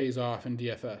really pays off in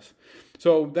DFS.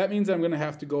 So that means I'm going to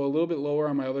have to go a little bit lower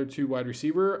on my other 2 wide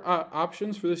receiver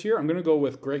options for this year. I'm going to go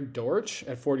with Greg Dortch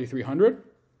at 4,300.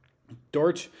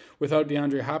 Dortch, without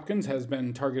DeAndre Hopkins, has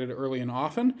been targeted early and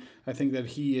often. I think that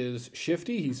he is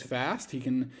shifty. He's fast. He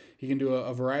can do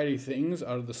a variety of things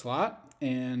out of the slot,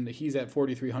 and he's at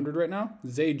 4,300 right now.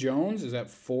 Zay Jones is at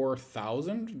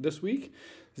 4,000 this week.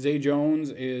 Zay Jones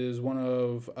is one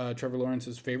of Trevor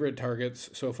Lawrence's favorite targets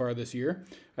so far this year.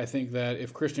 I think that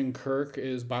if Christian Kirk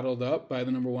is bottled up by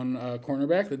the number 1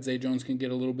 cornerback, that Zay Jones can get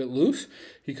a little bit loose.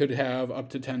 He could have up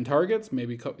to 10 targets,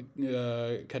 maybe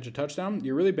catch a touchdown.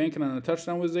 You're really banking on a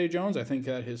touchdown with Zay Jones. I think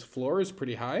that his floor is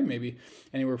pretty high, maybe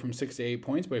anywhere from 6 to 8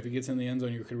 points. But if he gets in the end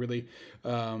zone, you could really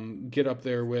get up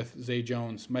there with Zay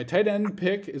Jones. My tight end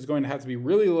pick is going to have to be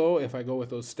really low if I go with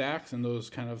those stacks and those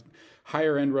kind of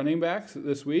higher end running backs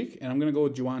this week, and I'm going to go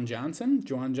with Juwan Johnson.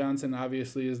 Juwan Johnson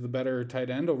obviously is the better tight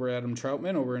end over Adam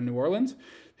Troutman over in New Orleans.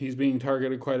 He's being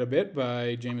targeted quite a bit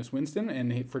by Jameis Winston,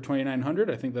 and for $2,900,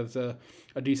 I think that's a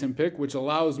decent pick, which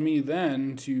allows me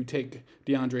then to take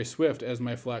DeAndre Swift as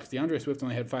my flex. DeAndre Swift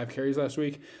only had 5 carries last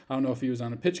week. I don't know if he was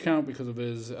on a pitch count because of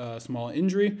his small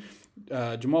injury.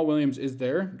 Jamal Williams is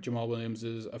there. Jamal Williams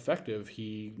is effective.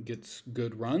 He gets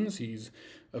good runs. He's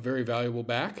a very valuable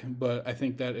back, but I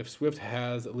think that if Swift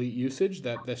has elite usage,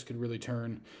 that this could really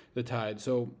turn the tide.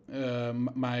 So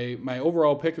my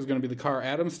overall pick is going to be the Carr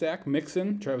Adams stack: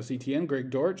 Mixon, Travis Etienne, Greg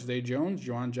Dortch, Zay Jones,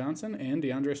 Juwan Johnson, and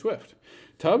DeAndre Swift.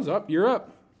 Tubbs, you're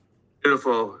up.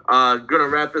 Beautiful. Gonna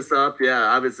wrap this up. Yeah,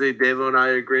 obviously Davo and I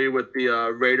agree with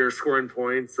the Raiders scoring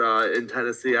points in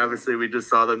Tennessee. Obviously, we just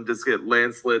saw them just get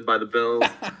landslid by the Bills.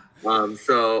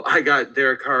 So I got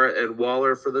Derek Carr and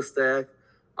Waller for the stack.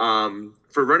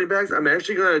 For running backs, I'm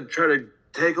actually going to try to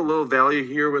take a little value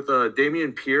here with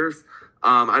Dameon Pierce.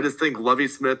 I just think Lovie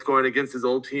Smith going against his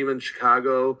old team in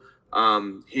Chicago.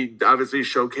 He obviously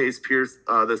showcased Pierce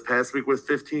this past week with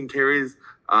 15 carries.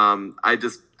 I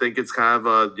just think it's kind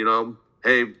of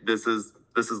hey, this is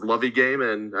Lovie game,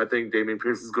 and I think Dameon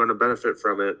Pierce is going to benefit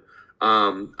from it.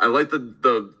 I like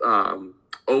the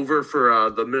over for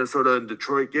the Minnesota and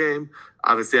Detroit game.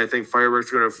 Obviously, I think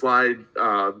fireworks are going to fly.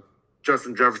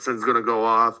 Justin Jefferson's going to go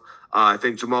off. I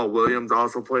think Jamal Williams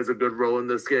also plays a good role in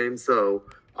this game. So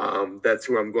that's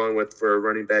who I'm going with for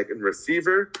running back and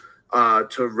receiver.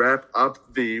 To wrap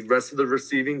up the rest of the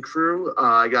receiving crew,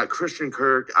 I got Christian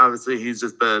Kirk. Obviously, he's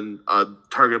just been a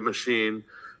target machine.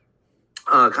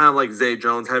 Kind of like Zay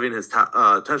Jones having his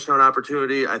touchdown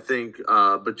opportunity. I think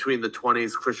between the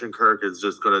 20s, Christian Kirk is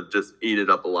just going to just eat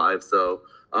it up alive. So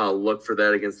look for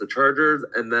that against the Chargers.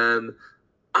 And then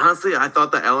honestly, I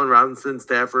thought the Allen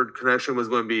Robinson-Stafford connection was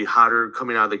going to be hotter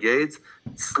coming out of the gates.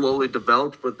 Slowly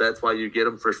developed, but that's why you get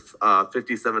him for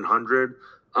 $5,700.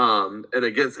 And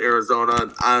against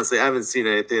Arizona, honestly, I haven't seen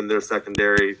anything in their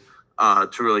secondary to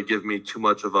really give me too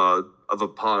much of a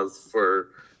pause for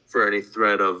any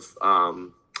threat of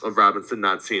Robinson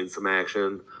not seeing some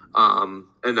action.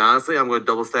 And honestly, I'm going to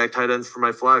double stack tight ends for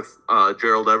my flex.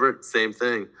 Gerald Everett, same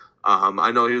thing.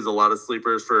 I know he was a lot of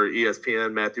sleepers for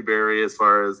ESPN, Matthew Berry, as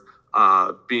far as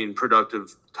being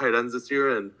productive tight ends this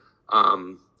year. And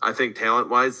I think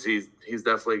talent-wise, he's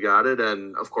definitely got it.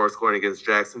 And, of course, going against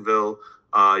Jacksonville,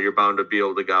 you're bound to be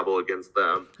able to gobble against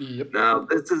them. Yep. Now,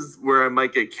 this is where I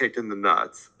might get kicked in the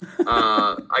nuts.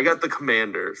 I got the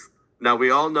Commanders. Now,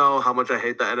 we all know how much I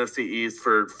hate the NFC East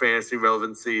for fantasy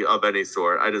relevancy of any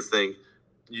sort. I just think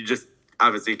you just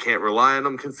obviously can't rely on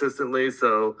them consistently.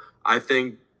 So I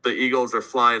think the Eagles are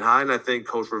flying high, and I think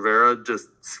Coach Rivera just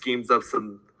schemes up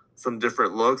some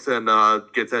different looks and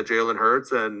gets at Jalen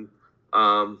Hurts. And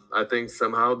I think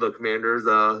somehow the Commanders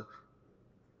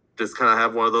just kind of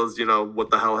have one of those,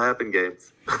 what the hell happened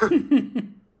games.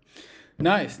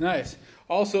 Nice.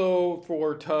 Also,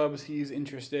 for Tubbs, he's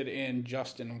interested in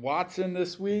Justin Watson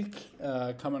this week,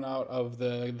 coming out of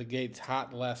the gates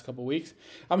hot the last couple weeks.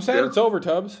 I'm sad it's over,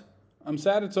 Tubbs. I'm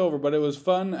sad it's over, but it was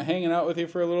fun hanging out with you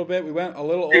for a little bit. We went a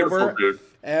little over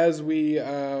as we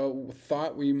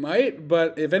thought we might,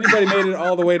 but if anybody made it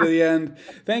all the way to the end,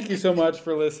 thank you so much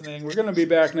for listening. We're going to be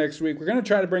back next week. We're going to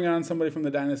try to bring on somebody from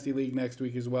the Dynasty League next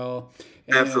week as well.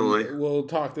 And absolutely. We'll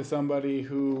talk to somebody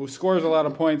who scores a lot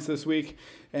of points this week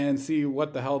and see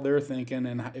what the hell they're thinking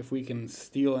and if we can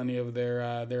steal any of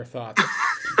their thoughts.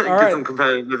 All right. Some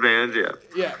competitive advantage, yeah.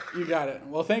 Yeah, you got it.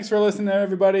 Well, thanks for listening,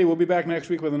 everybody. We'll be back next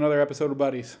week with another episode of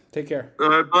Buddies. Take care. All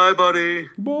right, bye, buddy.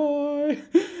 Bye.